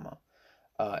Obama,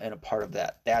 and a part of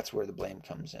that. That's where the blame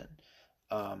comes in.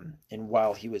 And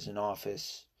while he was in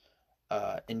office,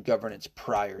 in governance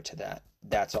prior to that,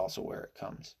 that's also where it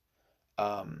comes.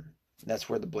 That's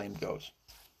where the blame goes.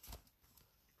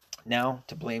 Now,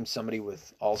 to blame somebody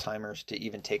with Alzheimer's, to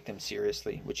even take them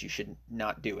seriously, which you should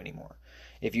not do anymore.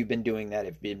 If you've been doing that,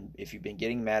 if you've been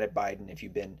getting mad at Biden, if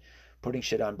you've been putting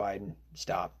shit on Biden,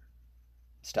 stop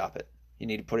it. You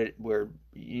need to put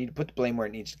the blame where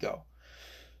it needs to go.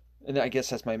 And I guess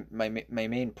that's my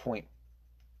main point.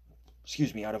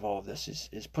 Excuse me, out of all of this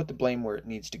is put the blame where it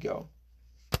needs to go.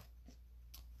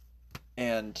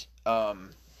 And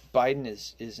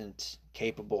Biden isn't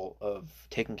capable of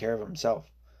taking care of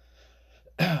himself,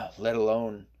 let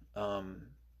alone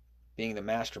being the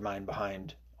mastermind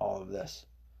behind all of this.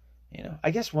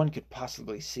 I guess one could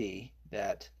possibly see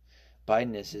that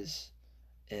Biden is his,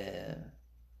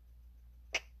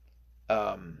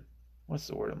 what's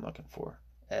the word I'm looking for?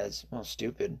 As, well,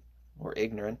 stupid or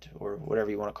ignorant or whatever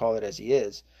you want to call it as he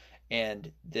is.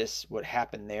 And what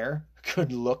happened there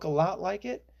could look a lot like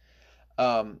it.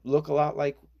 Look a lot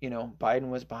like, Biden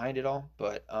was behind it all.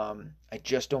 But I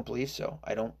just don't believe so.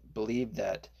 I don't believe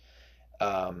that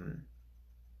the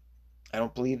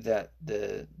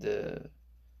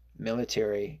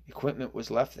military equipment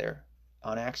was left there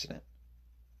on accident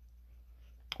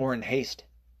or in haste.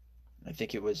 I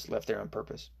think it was left there on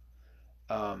purpose.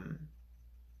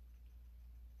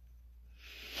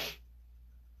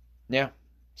 Yeah,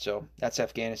 so that's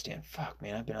Afghanistan. Fuck,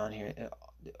 man, I've been on here.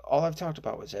 All I've talked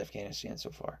about was Afghanistan so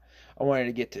far. I wanted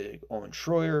to get to Owen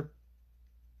Schroyer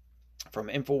from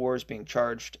InfoWars being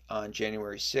charged on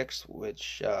January 6th,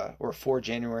 or for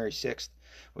January 6th,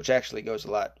 which actually goes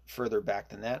a lot further back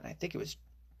than that. And I think it was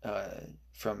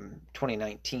from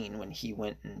 2019 when he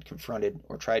went and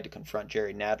tried to confront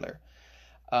Jerry Nadler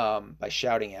by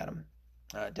shouting at him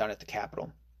down at the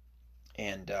Capitol.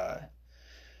 And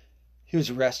he was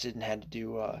arrested and had to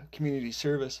do community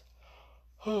service.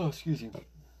 Oh, excuse me.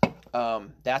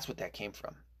 That's what that came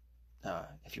from.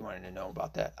 If you wanted to know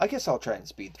about that. I guess I'll try and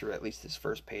speed through at least this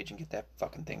first page and get that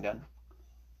fucking thing done.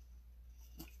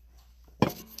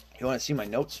 You want to see my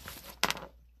notes?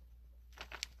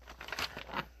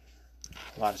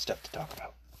 A lot of stuff to talk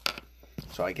about.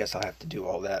 So I guess I'll have to do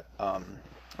all that.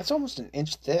 That's almost an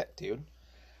inch thick, dude.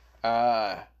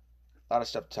 A lot of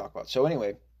stuff to talk about. So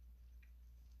anyway,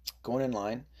 going in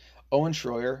line, Owen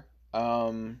Schroyer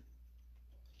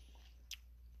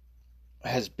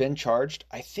has been charged.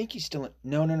 I think he's still in.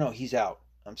 No, he's out.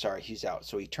 I'm sorry, he's out.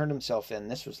 So he turned himself in.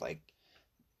 This was like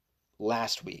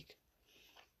last week.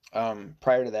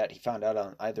 Prior to that, he found out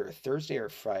on either a Thursday or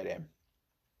Friday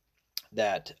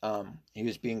that he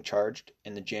was being charged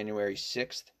in the January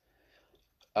 6th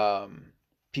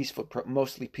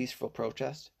mostly peaceful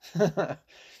protest.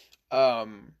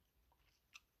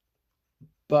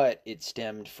 But it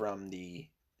stemmed from the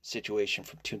situation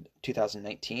from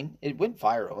 2019. It went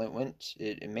viral.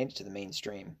 It made it to the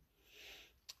mainstream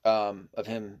of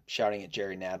him shouting at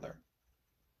Jerry Nadler.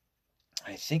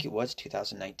 I think it was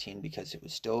 2019 because it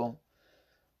was still,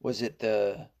 was it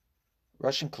the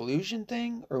Russian collusion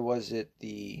thing or was it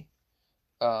the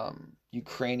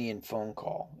Ukrainian phone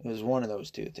call? It was one of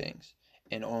those two things.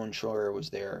 And Owen Schroyer was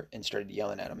there and started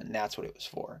yelling at him, and that's what it was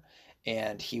for.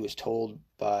 And he was told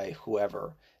by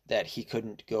whoever that he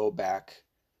couldn't go back.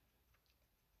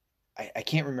 I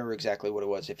can't remember exactly what it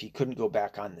was. If he couldn't go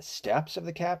back on the steps of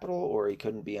the Capitol or he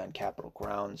couldn't be on Capitol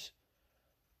grounds,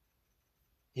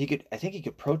 he could, I think he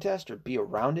could protest or be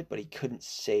around it, but he couldn't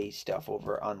say stuff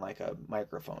over on like a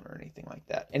microphone or anything like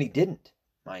that. And he didn't,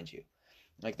 mind you.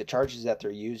 Like the charges that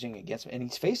they're using against him, and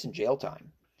he's facing jail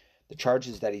time. The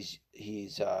charges that he's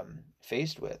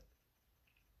faced with.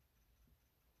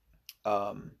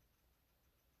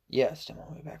 Yes, I'm all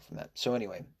the way back from that. So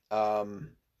anyway,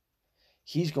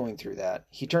 he's going through that.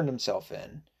 He turned himself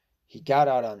in. He got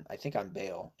out on, I think, on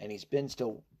bail, and he's been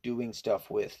still doing stuff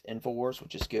with Infowars,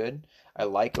 which is good. I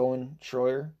like Owen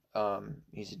Schroyer.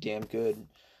 He's a damn good.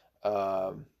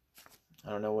 I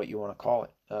don't know what you want to call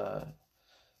it.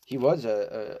 He was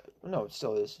no, it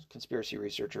still is conspiracy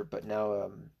researcher, but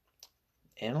now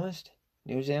analyst,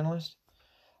 news analyst.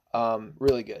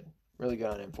 Really good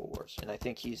on Infowars, and I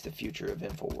think he's the future of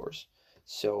Infowars.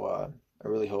 So I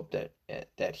really hope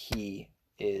that he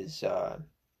is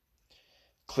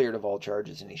cleared of all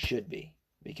charges, and he should be,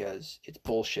 because it's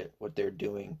bullshit what they're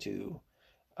doing to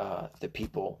the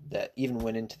people that even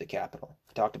went into the Capitol.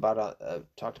 I talked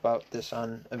about this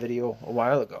on a video a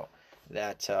while ago.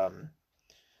 That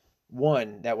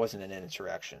one, that wasn't an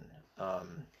insurrection.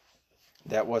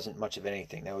 That wasn't much of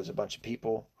anything. That was a bunch of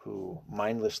people who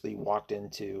mindlessly walked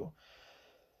into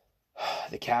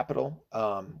the Capitol,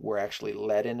 were actually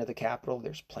led into the Capitol.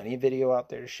 There's plenty of video out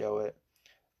there to show it.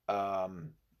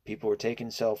 People were taking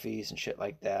selfies and shit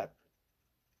like that.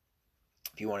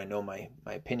 If you want to know my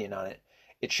opinion on it,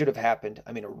 it should have happened.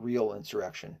 I mean, a real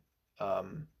insurrection, a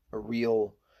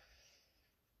real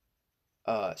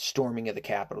storming of the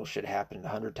Capitol should have happened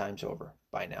 100 times over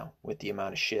by now, with the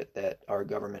amount of shit that our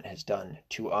government has done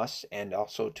to us and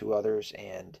also to others,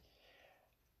 and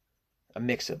a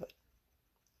mix of it.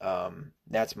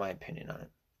 That's my opinion on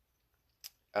it.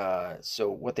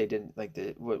 So what they did, like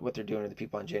what they're doing to the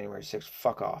people on January 6th,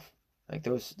 fuck off. Like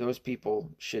those people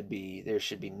there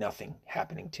should be nothing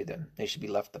happening to them. They should be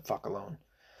left the fuck alone.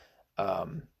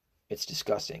 It's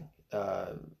disgusting.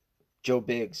 Joe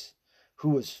Biggs,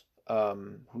 who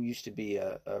used to be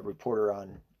a reporter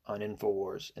on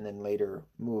Infowars and then later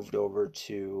moved over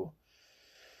to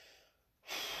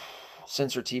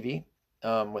Censor TV,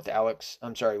 with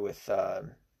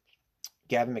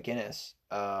Gavin McInnes.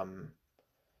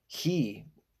 He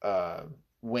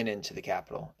went into the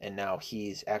Capitol, and now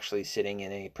he's actually sitting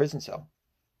in a prison cell.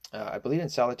 I believe in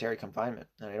solitary confinement,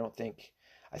 and I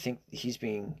think he's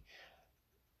being.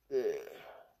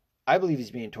 I believe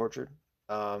he's being tortured.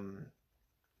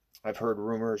 I've heard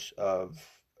rumors of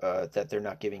that they're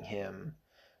not giving him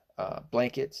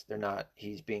blankets.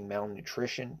 He's being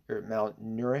malnutrition or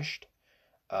malnourished,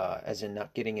 as in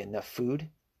not getting enough food,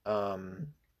 and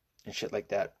shit like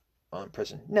that in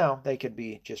prison. Now, they could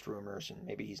be just rumors, and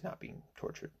maybe he's not being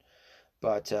tortured,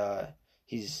 but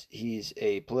he's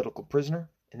a political prisoner,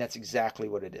 and that's exactly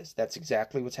what it is. That's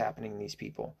exactly what's happening to these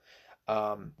people.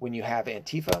 When you have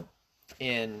Antifa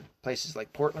in places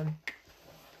like Portland,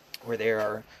 where they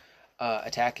are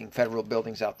attacking federal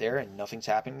buildings out there, and nothing's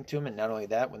happening to them. And not only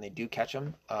that, when they do catch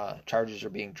them, charges are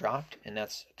being dropped, and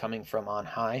that's coming from on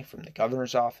high, from the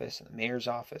governor's office and the mayor's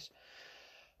office.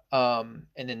 And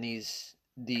then these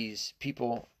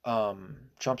people,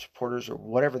 Trump supporters or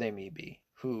whatever they may be,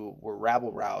 who were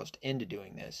rabble-roused into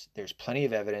doing this. There's plenty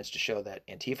of evidence to show that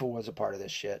Antifa was a part of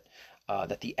this shit,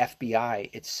 that the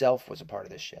FBI itself was a part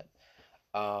of this shit.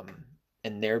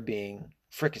 And they're being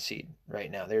fricasseed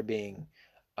right now. They're being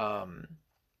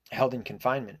held in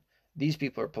confinement. These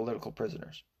people are political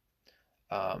prisoners.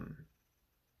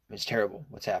 It's terrible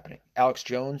what's happening. Alex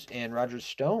Jones and Roger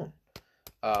Stone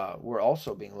were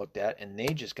also being looked at, and they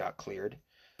just got cleared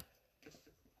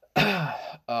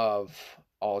of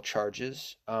all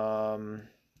charges.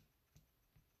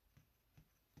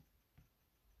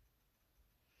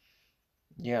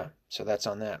 Yeah, so that's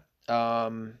on that.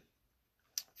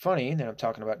 Funny that I'm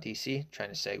talking about DC, trying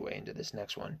to segue into this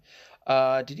next one.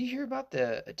 Did you hear about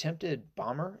the attempted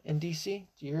bomber in DC? Did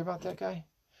you hear about that guy?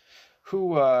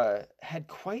 Who had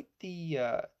quite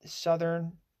the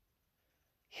southern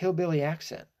hillbilly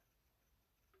accent.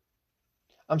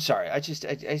 I'm sorry, I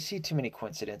see too many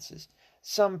coincidences.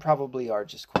 Some probably are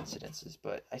just coincidences,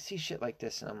 but I see shit like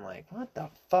this and I'm like, what the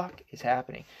fuck is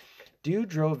happening? Dude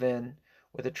drove in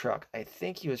with a truck. I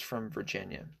think he was from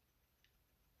Virginia.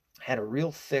 Had a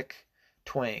real thick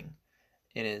twang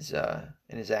in his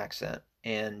accent,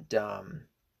 and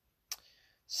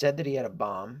said that he had a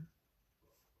bomb.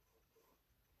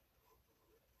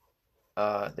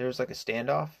 There was like a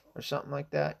standoff or something like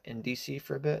that in D.C.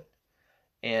 for a bit,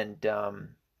 and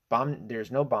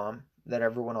there's no bomb that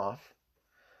ever went off.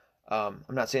 I'm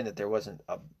not saying that there wasn't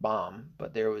a bomb,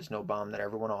 but there was no bomb that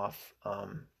ever went off.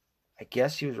 I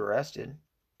guess he was arrested,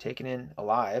 taken in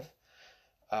alive.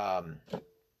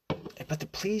 But the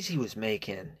pleas he was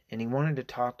making, and he wanted to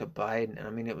talk to Biden. I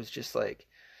mean, it was just like,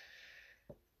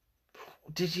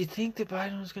 did you think that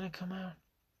Biden was going to come out?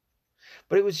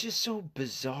 But it was just so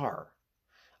bizarre.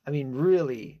 I mean,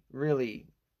 really, really,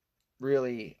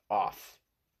 really off.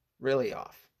 Really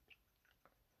off.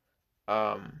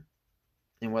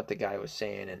 In what the guy was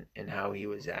saying and how he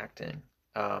was acting.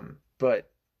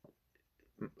 But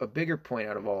a bigger point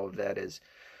out of all of that is,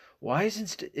 why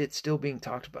isn't it still being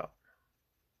talked about?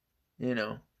 You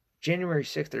know, January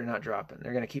 6th, they're not dropping.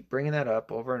 They're going to keep bringing that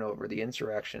up over and over, the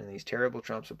insurrection and these terrible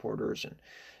Trump supporters. And,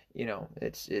 you know,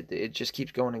 it just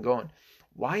keeps going and going.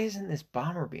 Why isn't this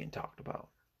bomber being talked about?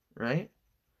 Right?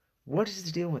 What is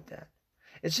the deal with that?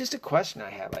 It's just a question I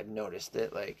have. I've noticed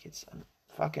that, like, it's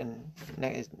fucking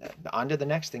on to the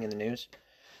next thing in the news.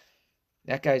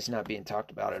 That guy's not being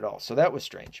talked about at all. So that was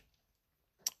strange.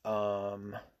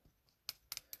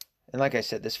 And like I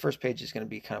said, this first page is going to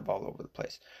be kind of all over the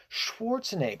place.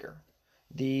 Schwarzenegger,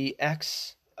 the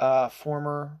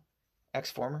former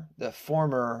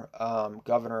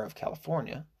governor of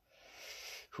California,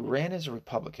 who ran as a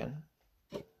Republican,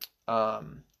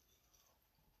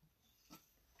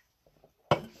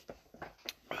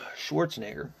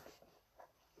 Schwarzenegger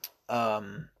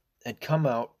had come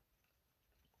out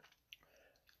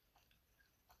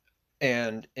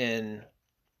and in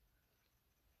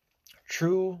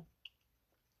true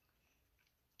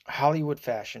Hollywood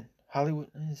fashion,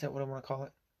 is that what I want to call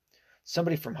it?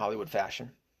 Somebody from Hollywood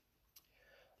fashion,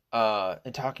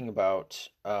 and talking about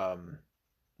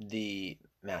the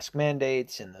mask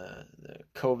mandates and the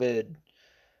COVID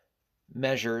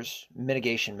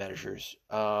mitigation measures,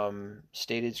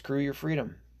 stated, screw your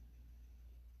freedom.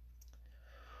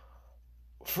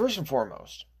 First and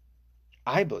foremost,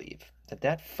 I believe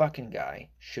that fucking guy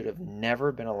should have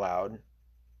never been allowed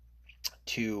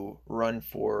to run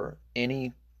for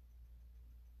any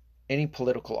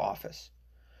political office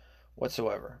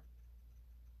whatsoever.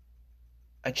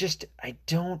 I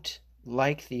don't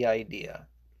like the idea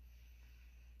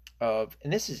of,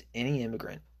 and this is any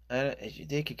immigrant.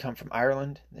 They could come from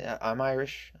Ireland. I'm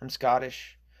Irish. I'm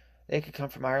Scottish. They could come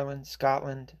from Ireland,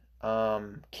 Scotland,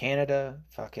 Canada,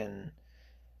 fucking.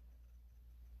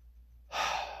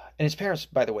 And his parents,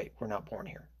 by the way, were not born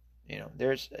here. You know,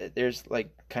 there's like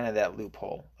kind of that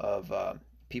loophole of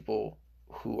people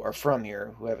who are from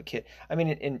here who have a kid. I mean,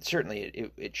 and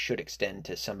certainly it should extend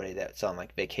to somebody that's on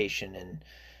like vacation in,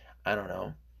 I don't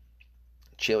know,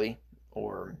 Chile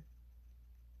or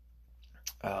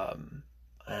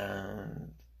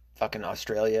fucking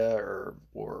Australia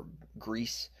or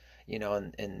Greece, you know,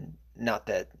 and not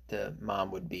that the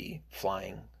mom would be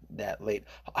flying that late.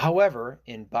 However,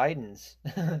 in Biden's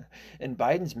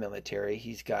military,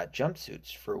 he's got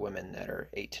jumpsuits for women that are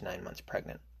 8 to 9 months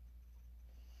pregnant.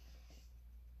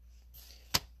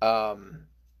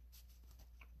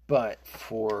 But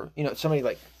for, you know, somebody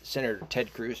like Senator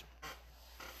Ted Cruz,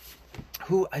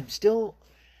 who I just don't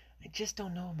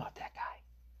know about that guy.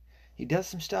 He does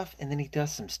some stuff, and then he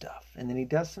does some stuff, and then he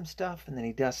does some stuff, and then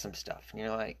he does some stuff, and you're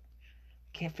like,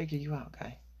 I can't figure you out,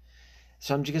 guy.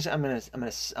 So I'm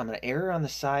gonna err on the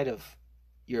side of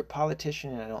you're a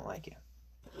politician and I don't like you.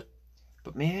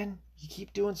 But man, you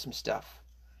keep doing some stuff.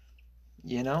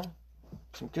 You know?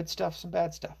 Some good stuff, some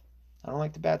bad stuff. I don't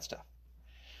like the bad stuff.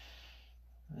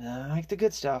 I like the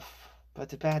good stuff, but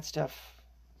the bad stuff,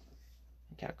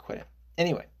 you gotta quit it.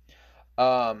 Anyway,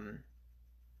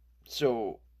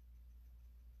 so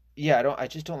yeah, I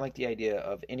just don't like the idea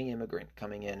of any immigrant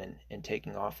coming in and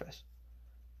taking office.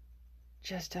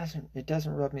 It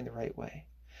doesn't rub me the right way.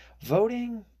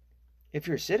 Voting, if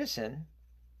you're a citizen,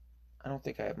 I don't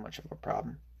think I have much of a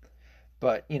problem.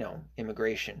 But, you know,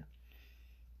 immigration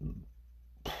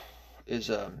is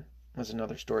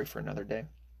another story for another day.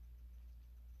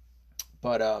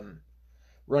 But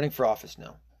running for office,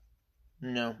 no,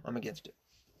 I'm against it.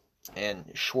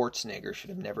 And Schwarzenegger should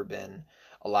have never been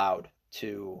allowed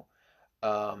to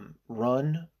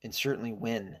run and certainly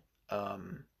win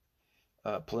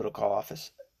political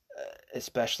office,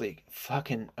 especially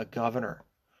fucking a governor.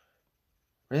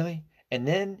 Really? And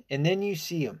then you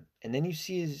see him, and then you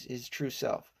see his true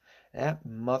self. That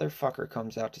motherfucker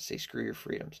comes out to say, screw your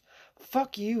freedoms.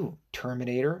 Fuck you,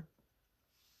 Terminator.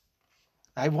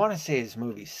 I want to say his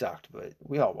movies sucked, but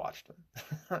we all watched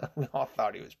them. We all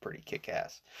thought he was pretty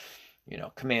kick-ass. You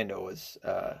know, Commando was,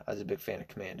 I was a big fan of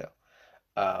Commando.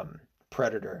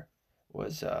 Predator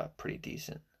was pretty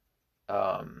decent.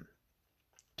 Um,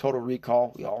 Total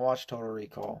Recall, we all watched Total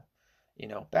Recall. You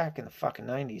know, back in the fucking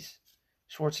 90s,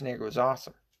 Schwarzenegger was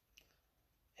awesome.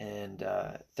 And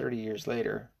 30 years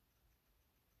later,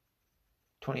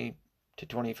 20 to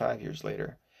 25 years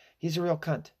later, he's a real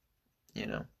cunt, you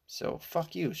know? So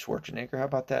fuck you, Schwarzenegger. How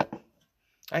about that?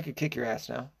 I could kick your ass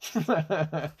now.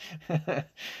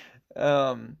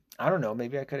 I don't know.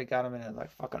 Maybe I could have got him in a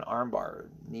like fucking arm bar or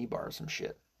knee bar or some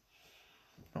shit.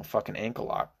 No fucking ankle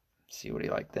lock. See what he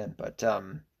liked then. But I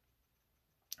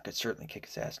could certainly kick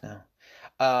his ass now.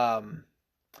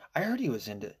 I heard he was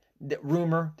into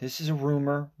rumor. This is a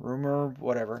rumor,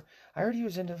 whatever. I heard he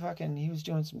was into fucking. He was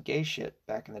doing some gay shit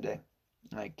back in the day,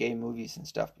 like gay movies and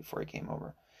stuff before he came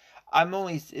over.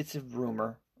 It's a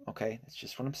rumor. Okay, that's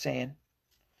just what I'm saying.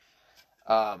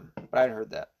 But I'd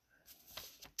heard that.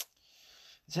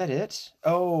 Is that it?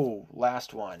 Oh,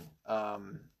 last one.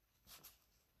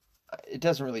 It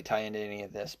doesn't really tie into any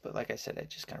of this, but like I said, I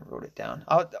just kind of wrote it down.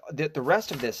 The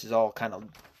rest of this is all kind of,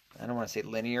 I don't want to say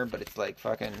linear, but it's like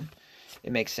fucking,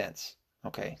 it makes sense.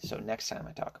 Okay, so next time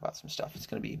I talk about some stuff, it's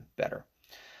going to be better.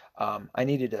 I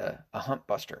needed a hump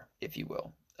buster, if you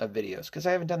will, of videos, because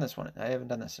I haven't done this one. I haven't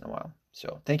done this in a while.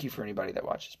 So thank you for anybody that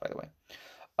watches, by the way.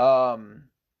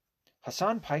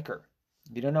 Hassan Piker.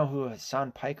 If you don't know who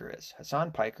Hassan Piker is,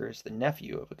 Hassan Piker is the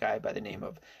nephew of a guy by the name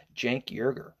of Cenk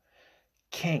Uygur.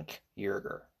 Cenk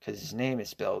Uygur, because his name is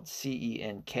spelled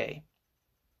C-E-N-K.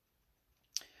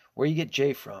 Where you get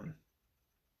J from,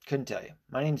 couldn't tell you.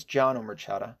 My name's John Omer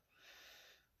Chada,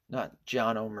 not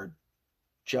John Omer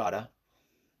Jada.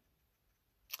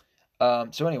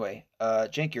 So anyway,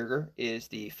 Cenk Uygur is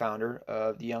the founder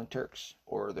of the Young Turks,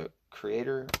 or the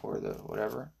creator, or the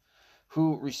whatever,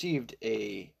 who received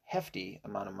a hefty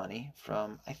amount of money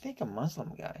from, I think, a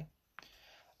Muslim guy.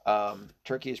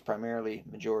 Turkey is primarily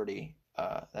majority,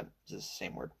 that is the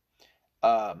same word,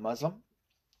 Muslim.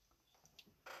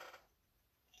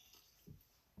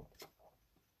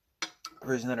 The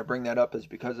reason that I bring that up is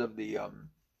because of the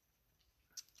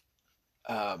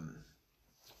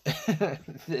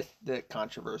the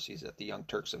controversies that the Young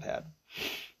Turks have had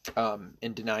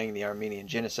in denying the Armenian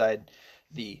genocide.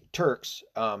 The Turks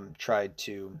tried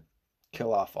to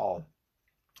kill off all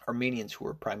Armenians who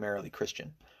were primarily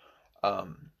Christian,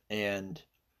 and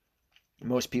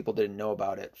most people didn't know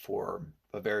about it for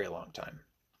a very long time.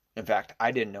 In fact,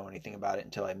 I didn't know anything about it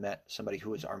until I met somebody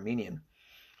who was Armenian,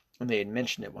 and they had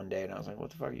mentioned it one day, and I was like,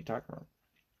 "What the fuck are you talking about?"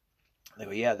 They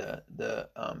go, "Yeah, the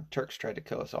Turks tried to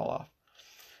kill us all off."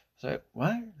 I was like,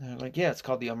 "What?" And they're like, "Yeah, it's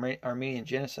called the Armenian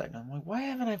genocide." And I'm like, "Why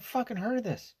haven't I fucking heard of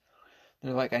this?" And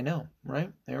they're like, "I know,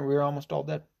 right? We were almost all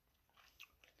dead."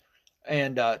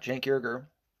 And Cenk Uygur,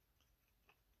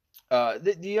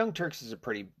 the Young Turks is a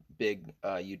pretty big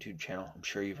YouTube channel. I'm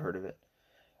sure you've heard of it.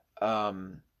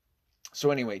 So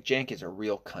anyway, Cenk is a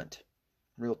real cunt.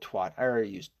 Real twat. I already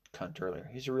used cunt earlier.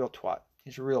 He's a real twat.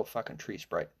 He's a real fucking tree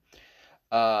sprite.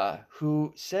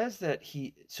 Who says that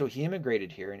he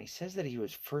immigrated here, and he says that he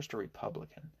was first a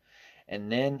Republican,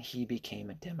 and then he became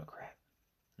a Democrat.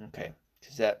 Okay,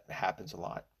 because that happens a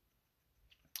lot.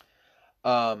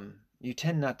 You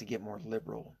tend not to get more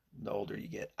liberal the older you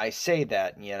get. I say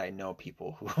that, and yet I know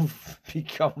people who've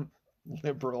become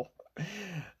liberal,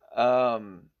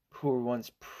 who were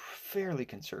once fairly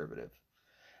conservative.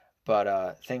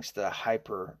 But thanks to the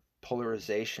hyper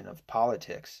polarization of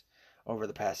politics over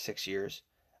the past 6 years,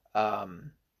 I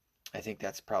think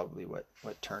that's probably what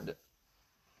turned it.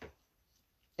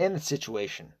 And the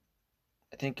situation,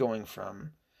 I think, going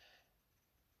from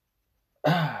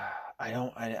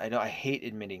I hate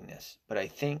admitting this, but I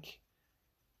think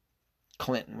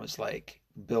Clinton was like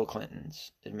Bill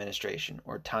Clinton's administration,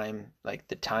 or time, like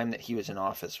the time that he was in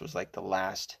office was like the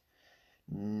last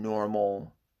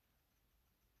normal,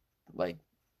 like,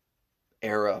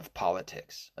 era of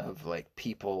politics, of like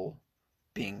people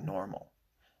being normal.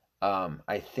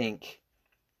 I think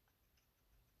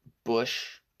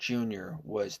Bush Jr.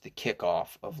 was the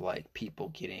kickoff of like people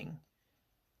getting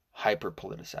hyper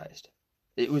politicized.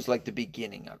 It was like the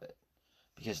beginning of it.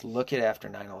 Because look at after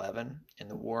 9/11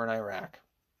 and the war in Iraq.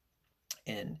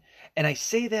 And I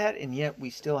say that, and yet we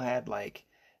still had like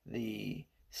the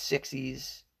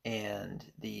 60s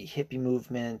and the hippie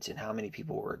movement, and how many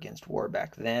people were against war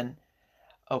back then.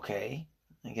 Okay,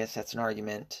 I guess that's an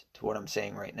argument to what I'm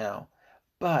saying right now.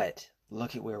 But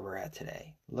look at where we're at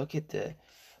today. Look at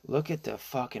the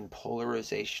fucking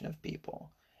polarization of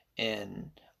people, and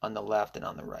on the left and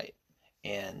on the right.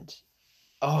 And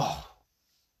oh,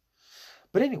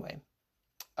 But anyway,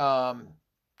 Cenk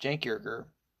Uygur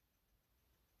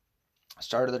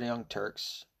started the Young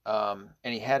Turks, and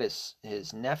he had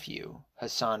his nephew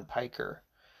Hasan Piker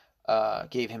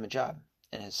gave him a job,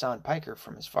 and Hasan Piker,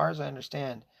 from as far as I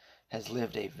understand, has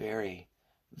lived a very,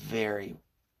 very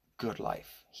good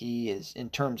life. He is, in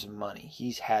terms of money,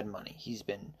 he's had money. He's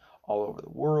been all over the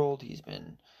world. He's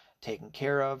been taken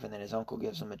care of, and then his uncle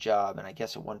gives him a job, and I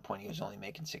guess at one point he was only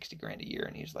making 60 grand a year,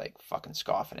 and he's like fucking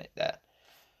scoffing at that.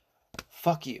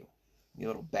 Fuck you, you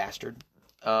little bastard.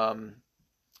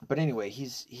 But anyway,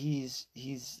 he's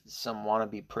some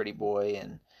wannabe pretty boy,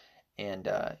 and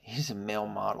he's a male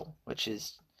model, which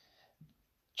is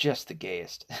just the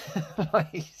gayest.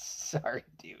 Like, sorry,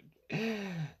 dude.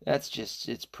 That's just,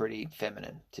 it's pretty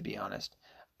feminine, to be honest.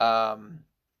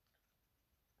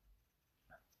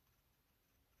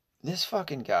 This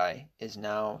fucking guy is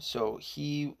now, so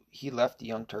he left the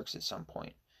Young Turks at some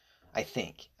point, I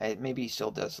think. Maybe he still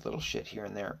does a little shit here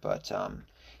and there, but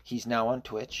he's now on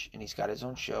Twitch, and he's got his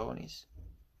own show, and he's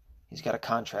got a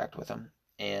contract with him,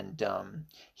 and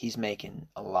he's making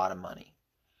a lot of money.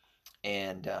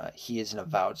 And he is an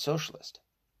avowed socialist.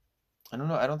 I don't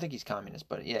know. I don't think he's communist,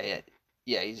 but yeah,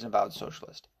 he's an avowed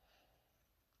socialist.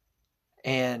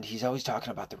 And he's always talking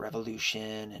about the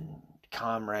revolution and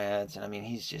comrades, and I mean,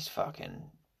 he's just fucking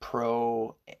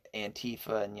pro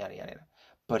Antifa and yada yada.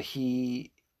 But he's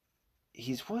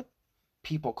what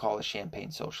people call a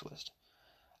champagne socialist,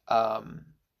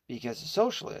 because a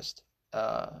socialist,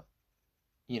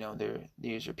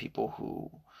 these are people who,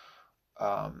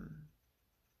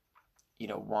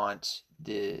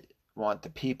 want the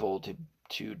people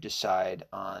to decide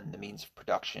on the means of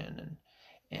production,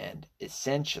 and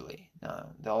essentially, now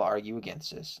they'll argue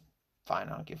against this. Fine,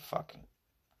 I don't give a fuck.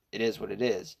 It is what it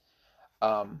is.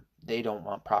 They don't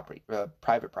want private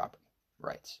property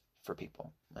rights for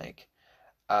people. Like,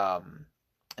 and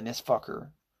this fucker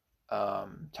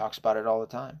talks about it all the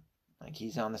time. Like,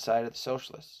 he's on the side of the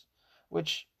socialists,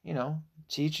 which, to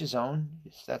each his own.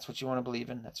 If that's what you want to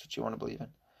believe in, that's what you want to believe in.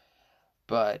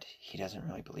 But he doesn't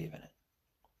really believe in it.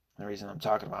 The reason I'm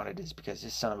talking about it is because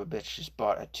this son of a bitch just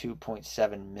bought a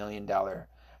 $2.7 million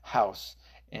house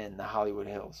in the Hollywood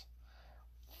Hills,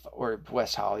 or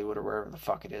West Hollywood, or wherever the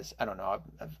fuck it is. I don't know.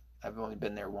 I've only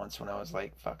been there once when I was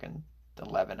like fucking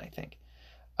 11, I think.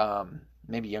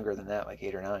 Maybe younger than that, like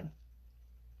 8 or 9.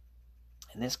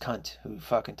 And this cunt who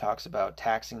fucking talks about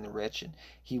taxing the rich, and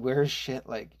he wears shit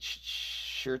like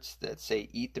shirts that say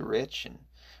 "Eat the Rich," and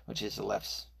which is the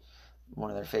left's one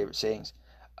of their favorite sayings.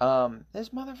 This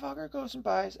motherfucker goes and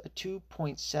buys a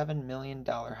 $2.7 million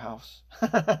house.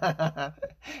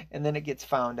 And then it gets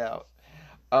found out.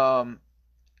 And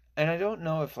I don't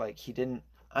know if, like,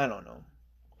 I don't know.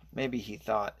 Maybe he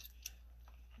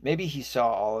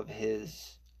saw all of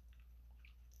his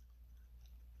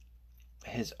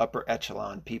upper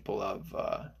echelon people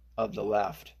of the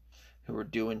left who were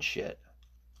doing shit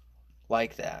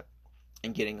like that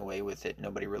and getting away with it.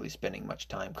 Nobody really spending much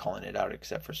time calling it out,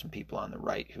 except for some people on the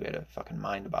right who had a fucking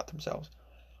mind about themselves.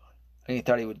 And he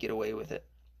thought he would get away with it.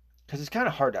 Because it's kind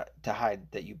of hard to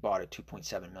hide that you bought a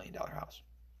 $2.7 million house.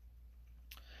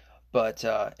 But,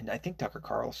 and I think Tucker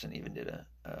Carlson even did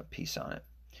a piece on it.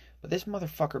 But this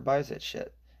motherfucker buys that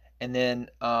shit. And then,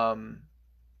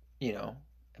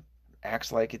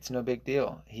 acts like it's no big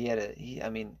deal.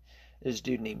 There's a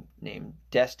dude named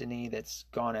Destiny that's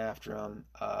gone after him.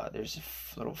 There's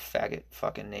a little faggot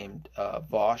fucking named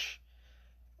Vosh.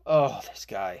 Oh, this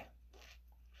guy.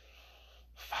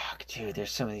 Fuck, dude. There's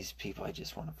some of these people I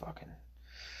just want to fucking.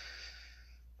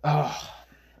 Oh.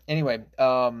 Anyway,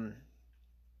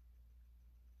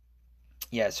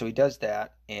 yeah. So he does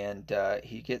that, and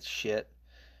he gets shit,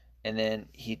 and then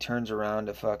he turns around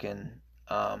to fucking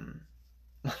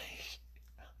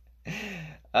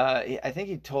I think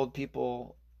he told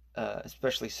people,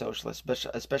 especially socialists,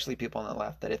 especially people on the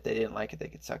left, that if they didn't like it, they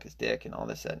could suck his dick and all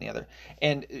this, that, and the other.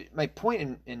 And my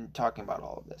point in talking about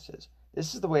all of this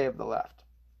is the way of the left.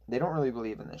 They don't really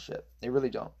believe in this shit. They really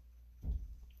don't.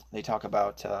 They talk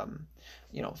about,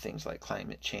 things like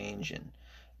climate change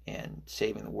and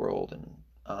saving the world and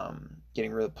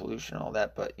getting rid of pollution and all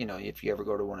that. But, if you ever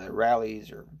go to one of the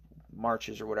rallies or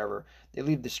marches or whatever, they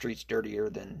leave the streets dirtier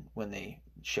than when they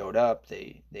showed up.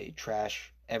 They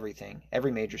trash everything.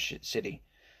 Every major city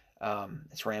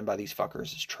it's ran by these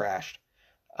fuckers is trashed.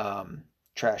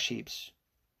 Trash heaps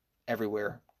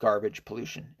everywhere. Garbage,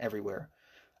 pollution everywhere.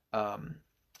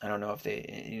 I don't know if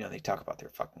they talk about their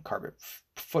fucking carbon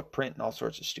footprint and all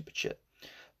sorts of stupid shit.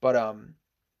 But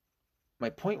my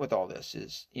point with all this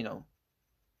is,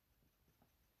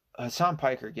 Hasan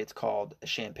Piker gets called a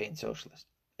champagne socialist.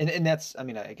 And that's,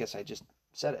 I guess I just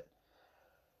said it.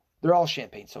 they're all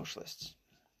champagne socialists.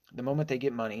 The moment they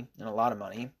get money, and a lot of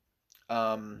money,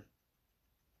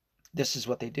 this is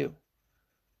what they do.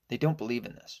 They don't believe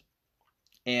in this.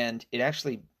 And it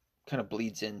actually kind of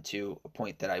bleeds into a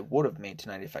point that I would have made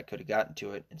tonight if I could have gotten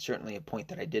to it, and certainly a point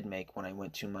that I did make when I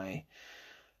went to my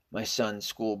son's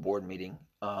school board meeting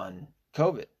on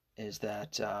COVID, is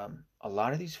that a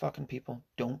lot of these fucking people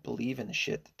don't believe in the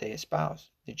shit that they espouse.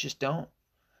 They just don't.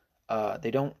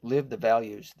 They don't live the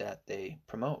values that they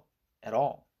promote at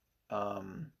all.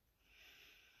 And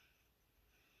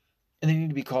they need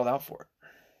to be called out for it.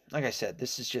 Like I said,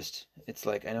 this is just, it's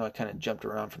like, I know I kind of jumped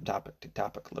around from topic to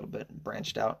topic a little bit and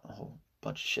branched out a whole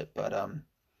bunch of shit, but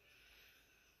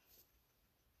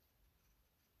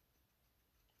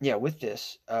yeah, with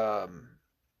this,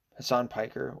 Hassan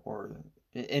Piker,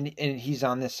 and he's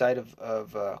on this side of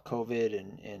COVID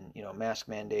and you know, mask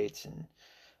mandates and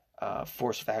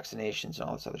forced vaccinations and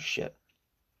all this other shit.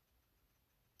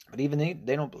 But even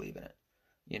they don't believe in it,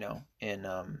 you know, in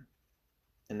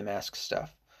the mask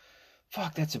stuff.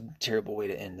 Fuck, that's a terrible way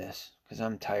to end this, because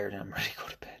I'm tired and I'm ready to go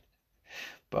to bed.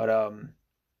 But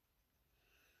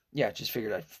yeah, just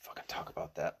figured I'd fucking talk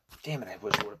about that. Damn it, I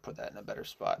wish I would have put that in a better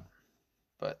spot.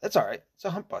 But that's all right. It's a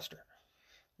hump buster,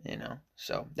 you know.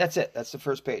 So that's it. That's the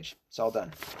first page. It's all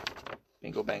done.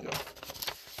 Bingo bango.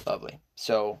 Lovely.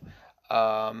 So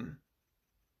I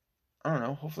don't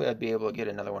know. Hopefully I'd be able to get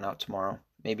another one out tomorrow.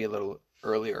 Maybe a little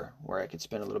earlier, where I could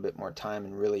spend a little bit more time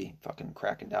and really fucking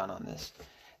cracking down on this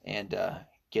and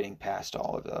getting past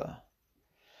all of the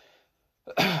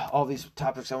all these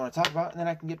topics I want to talk about, and then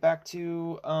I can get back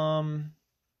to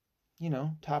you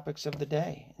know, topics of the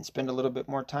day and spend a little bit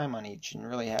more time on each and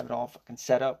really have it all fucking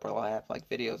set up where I'll have like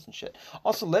videos and shit.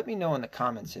 Also, let me know in the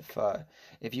comments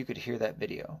if you could hear that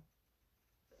video.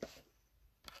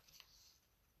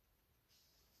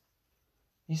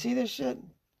 You see this shit?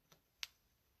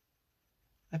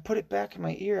 I put it back in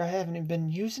my ear. I haven't even been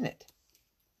using it.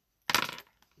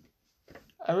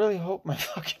 I really hope my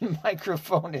fucking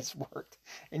microphone has worked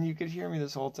and you could hear me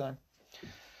this whole time.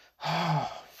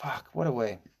 Oh, fuck. What a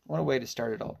way. What a way to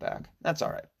start it all back. That's all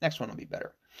right. Next one will be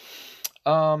better.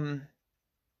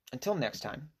 Until next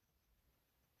time,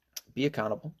 be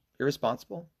accountable, be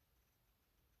responsible.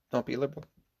 Don't be liberal.